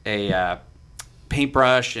a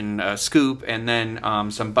paintbrush and a scoop, and then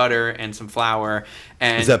some butter and some flour.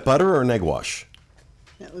 And is that butter or an egg wash?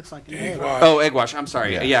 It looks like an Egg egg. wash. Oh, egg wash. I'm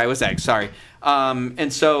sorry. Yeah. Yeah, it was egg. Sorry.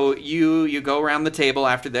 And so you go around the table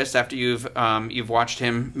after this, after you've watched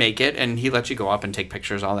him make it, and he lets you go up and take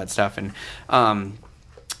pictures, all that stuff, and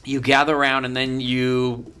you gather around, and then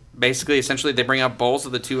you basically, essentially, they bring out bowls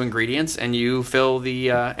of the 2 ingredients, and you fill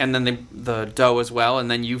and then the dough as well,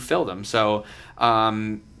 and then you fill them. So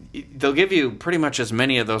they'll give you pretty much as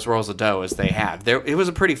many of those rolls of dough as they have. It was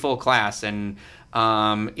a pretty full class, and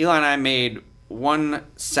Eli and I made 1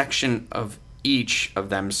 section of each of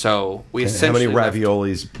them. So we essentially how many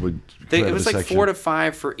raviolis would it was like 4 to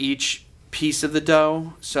 5 for each piece of the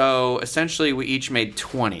dough. So essentially we each made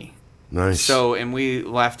 20. Nice. So, and we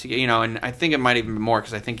left, and I think it might even be more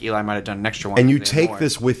because I think Eli might have done an extra one. And you take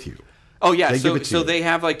this with you. Oh yeah, They give it to so you. they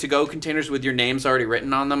have like to-go containers with your names already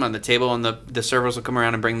written on them on the table, and the servers will come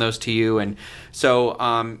around and bring those to you. And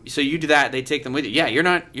so, so you do that. They take them with you.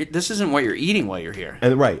 Yeah, this isn't what you're eating while you're here.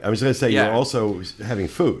 And right, I was going to say Yeah. you're also having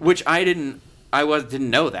food. Which didn't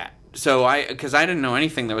know that. So because I didn't know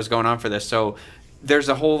anything that was going on for this. So there's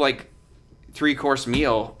a whole like 3-course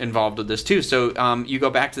meal involved with this too. So you go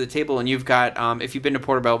back to the table and you've got, if you've been to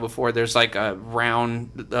Portobello before, there's like a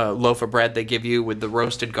round loaf of bread they give you with the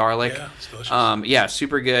roasted garlic. Yeah, it's delicious. Yeah,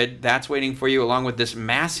 super good. That's waiting for you along with this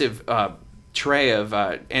massive tray of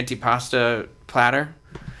antipasta platter.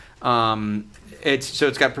 It's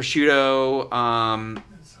got prosciutto,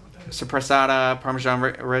 sopressata, Parmesan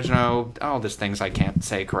Reggiano, all these things I can't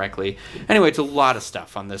say correctly. Anyway, it's a lot of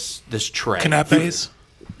stuff on this tray. Canapes.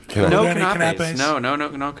 No Any canapes. canapes?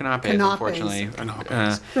 No canapes, unfortunately.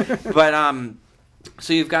 Canapes. But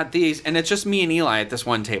so you've got these, and it's just me and Eli at this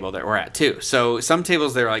one table that we're at too. So some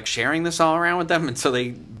tables they're like sharing this all around with them, and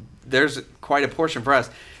so there's quite a portion for us.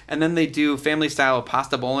 And then they do family style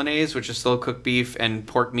pasta bolognese, which is slow cooked beef and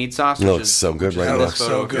pork meat sauce. It looks so good right now. looks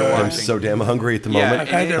so good. I'm so damn hungry at the moment. I've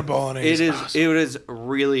had their bolognese. It is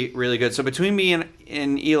really, really good. So between me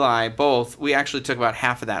and Eli, both, we actually took about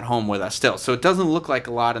half of that home with us still. So it doesn't look like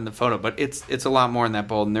a lot in the photo, but it's a lot more in that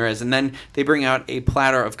bowl than there is. And then they bring out a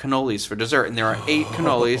platter of cannolis for dessert, and there are 8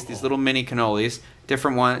 cannolis, these little mini cannolis,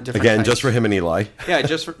 different Again, types. just for him and Eli. Yeah,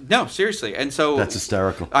 no, seriously. And so That's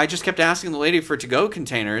hysterical. I just kept asking the lady for to-go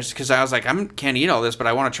containers because I was like, I can't eat all this, but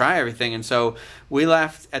I want to try everything. And so we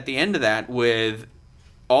left at the end of that with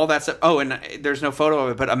all that stuff. Oh, and there's no photo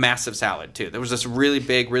of it, but a massive salad too. There was this really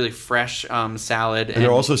big, really fresh salad. And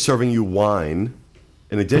they're also serving you wine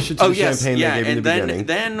in addition to the champagne they gave you in the beginning.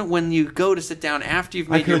 Then when you go to sit down after you've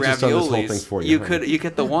I made your could've just done this whole raviolis, thing for you. you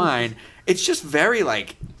get the wine. It's just very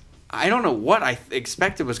like, I don't know what I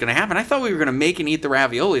expected was going to happen. I thought we were going to make and eat the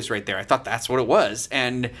raviolis right there. I thought that's what it was.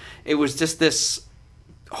 And it was just this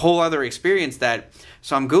whole other experience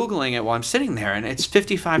so I'm Googling it while I'm sitting there, and it's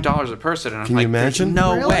 $55 a person. And I'm Can you imagine?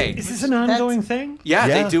 No Really? way. Is this an ongoing thing? Yeah,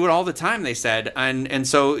 Yeah. they do it all the time, they said. And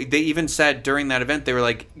so they even said during that event, they were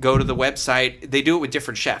like, go to the website. They do it with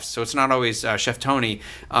different chefs, so it's not always Chef Tony.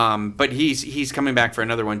 But he's coming back for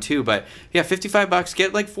another one too. But yeah, $55,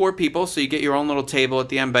 get like 4 people, so you get your own little table at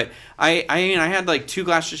the end. But I had like 2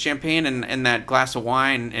 glasses of champagne and that glass of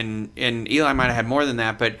wine, and Eli might have had more than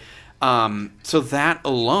that. But so that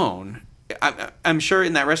alone, I'm sure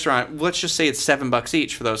in that restaurant, let's just say it's $7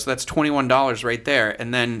 each for those. So that's $21 right there.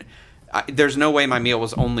 And then there's no way my meal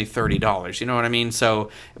was only $30. You know what I mean? So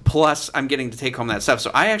plus I'm getting to take home that stuff.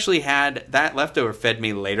 So I actually had that leftover fed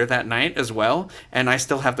me later that night as well. And I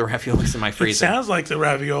still have the raviolis in my It freezer. sounds like the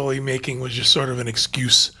ravioli making was just sort of an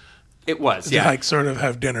excuse It was, to yeah. like sort of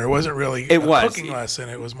have dinner. It wasn't really It a was. cooking lesson.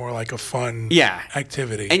 It was more like a fun Yeah.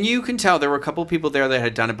 activity. And you can tell there were a couple people there that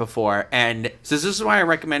had done it before. And so this is why I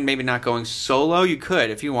recommend maybe not going solo. You could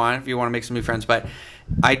if you want to make some new friends. But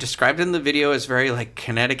I described it in the video as very like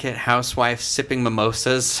Connecticut housewife sipping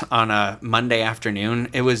mimosas on a Monday afternoon.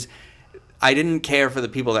 I didn't care for the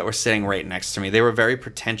people that were sitting right next to me. They were very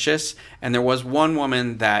pretentious. And there was one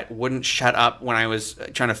woman that wouldn't shut up when I was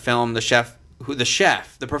trying to film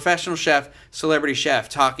the professional chef, celebrity chef,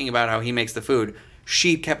 talking about how he makes the food.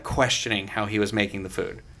 She kept questioning how he was making the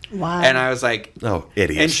food. Wow. And I was like, Oh,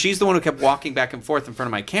 idiot. and she's the one who kept walking back and forth in front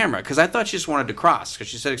of my camera because I thought she just wanted to cross because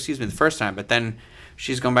she said, excuse me, the first time. But then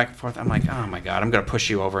she's going back and forth. I'm like, oh my God, I'm going to push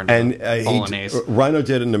you over into And bolognese. Rhino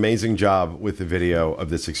did an amazing job with the video of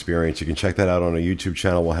this experience. You can check that out on our YouTube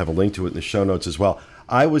channel. We'll have a link to it in the show notes as well.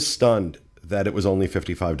 I was stunned that it was only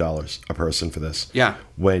 $55 a person for this. Yeah.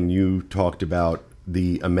 When you talked about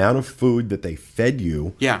the amount of food that they fed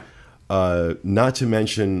you. Yeah. Not to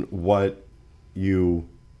mention what you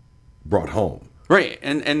brought home. Right,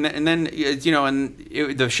 and then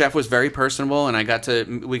the chef was very personable, and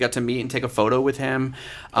we got to meet and take a photo with him.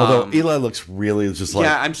 Although Eli looks really just like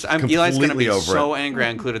Eli's going to be over so it. angry I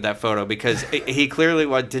included that photo because he clearly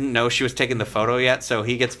didn't know she was taking the photo yet, so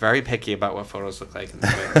he gets very picky about what photos look like.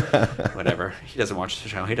 Whatever, he doesn't watch the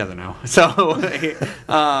show, he doesn't know. So,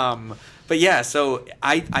 but yeah, so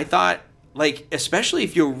I thought. Like, especially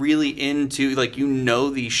if you're really into, like,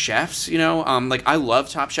 these chefs, like, I love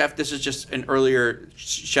Top Chef. This is just an earlier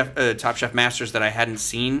Top Chef Masters that I hadn't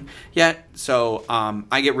seen yet. So,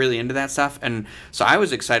 I get really into that stuff. And so I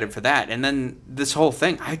was excited for that. And then this whole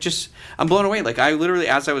thing, I'm blown away. Like, I literally,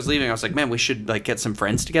 as I was leaving, I was like, man, we should, like, get some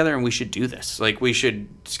friends together and we should do this. Like, we should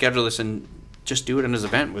schedule this and just do it in this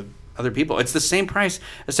event with other people. It's the same price,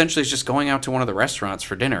 essentially, as just going out to one of the restaurants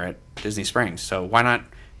for dinner at Disney Springs. So why not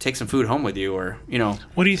take some food home with you, or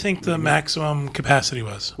What do you think the maximum capacity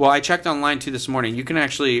was? Well, I checked online too this morning. You can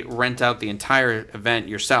actually rent out the entire event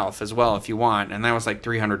yourself as well if you want, and that was like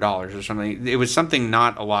 $300 or something. It was something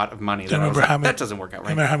not a lot of money. That doesn't work out right.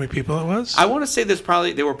 Remember how many people it was? I want to say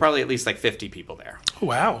there were probably at least like 50 people there. Oh,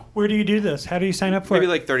 wow. Where do you do this? How do you sign up for Maybe it?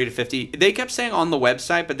 like 30 to 50. They kept saying on the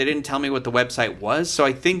website, but they didn't tell me what the website was. So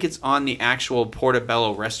I think it's on the actual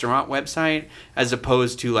Portobello restaurant website as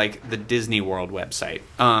opposed to like the Disney World website.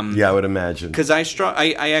 Yeah, I would imagine. Because I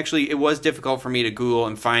actually, it was difficult for me to Google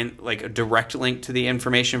and find like a direct link to the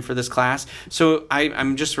information for this class. So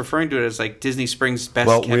I'm just referring to it as like Disney Springs' best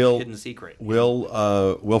kept hidden secret.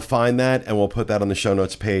 We'll find that, and we'll put that on the show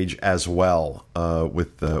notes page as well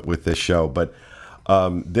with this show. But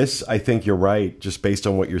this, I think you're right, just based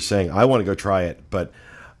on what you're saying. I want to go try it, but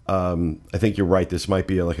I think you're right. This might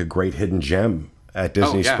be like a great hidden gem at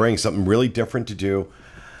Disney Springs, something really different to do,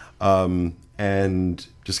 and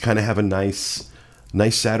just kind of have a nice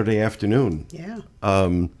Saturday afternoon. Yeah.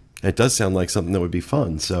 It does sound like something that would be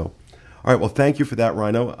fun. So, all right. Well, thank you for that,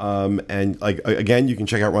 Rhino. And again, you can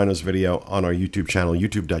check out Rhino's video on our YouTube channel,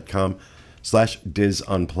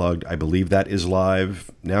 youtube.com/DizUnplugged. I believe that is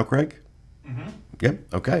live now, Craig? Mm-hmm.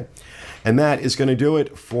 Yep. Okay. And that is going to do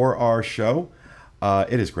it for our show.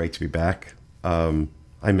 It is great to be back. I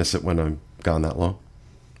miss it when I'm gone that long.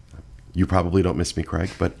 You probably don't miss me,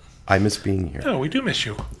 Craig, but I miss being here. No, we do miss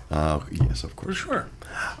you. Yes, of course. For sure.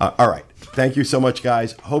 All right. Thank you so much,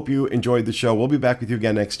 guys. Hope you enjoyed the show. We'll be back with you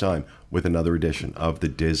again next time with another edition of the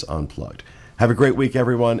Diz Unplugged. Have a great week,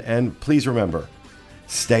 everyone, and please remember,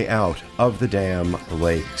 stay out of the damn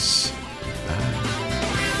lakes.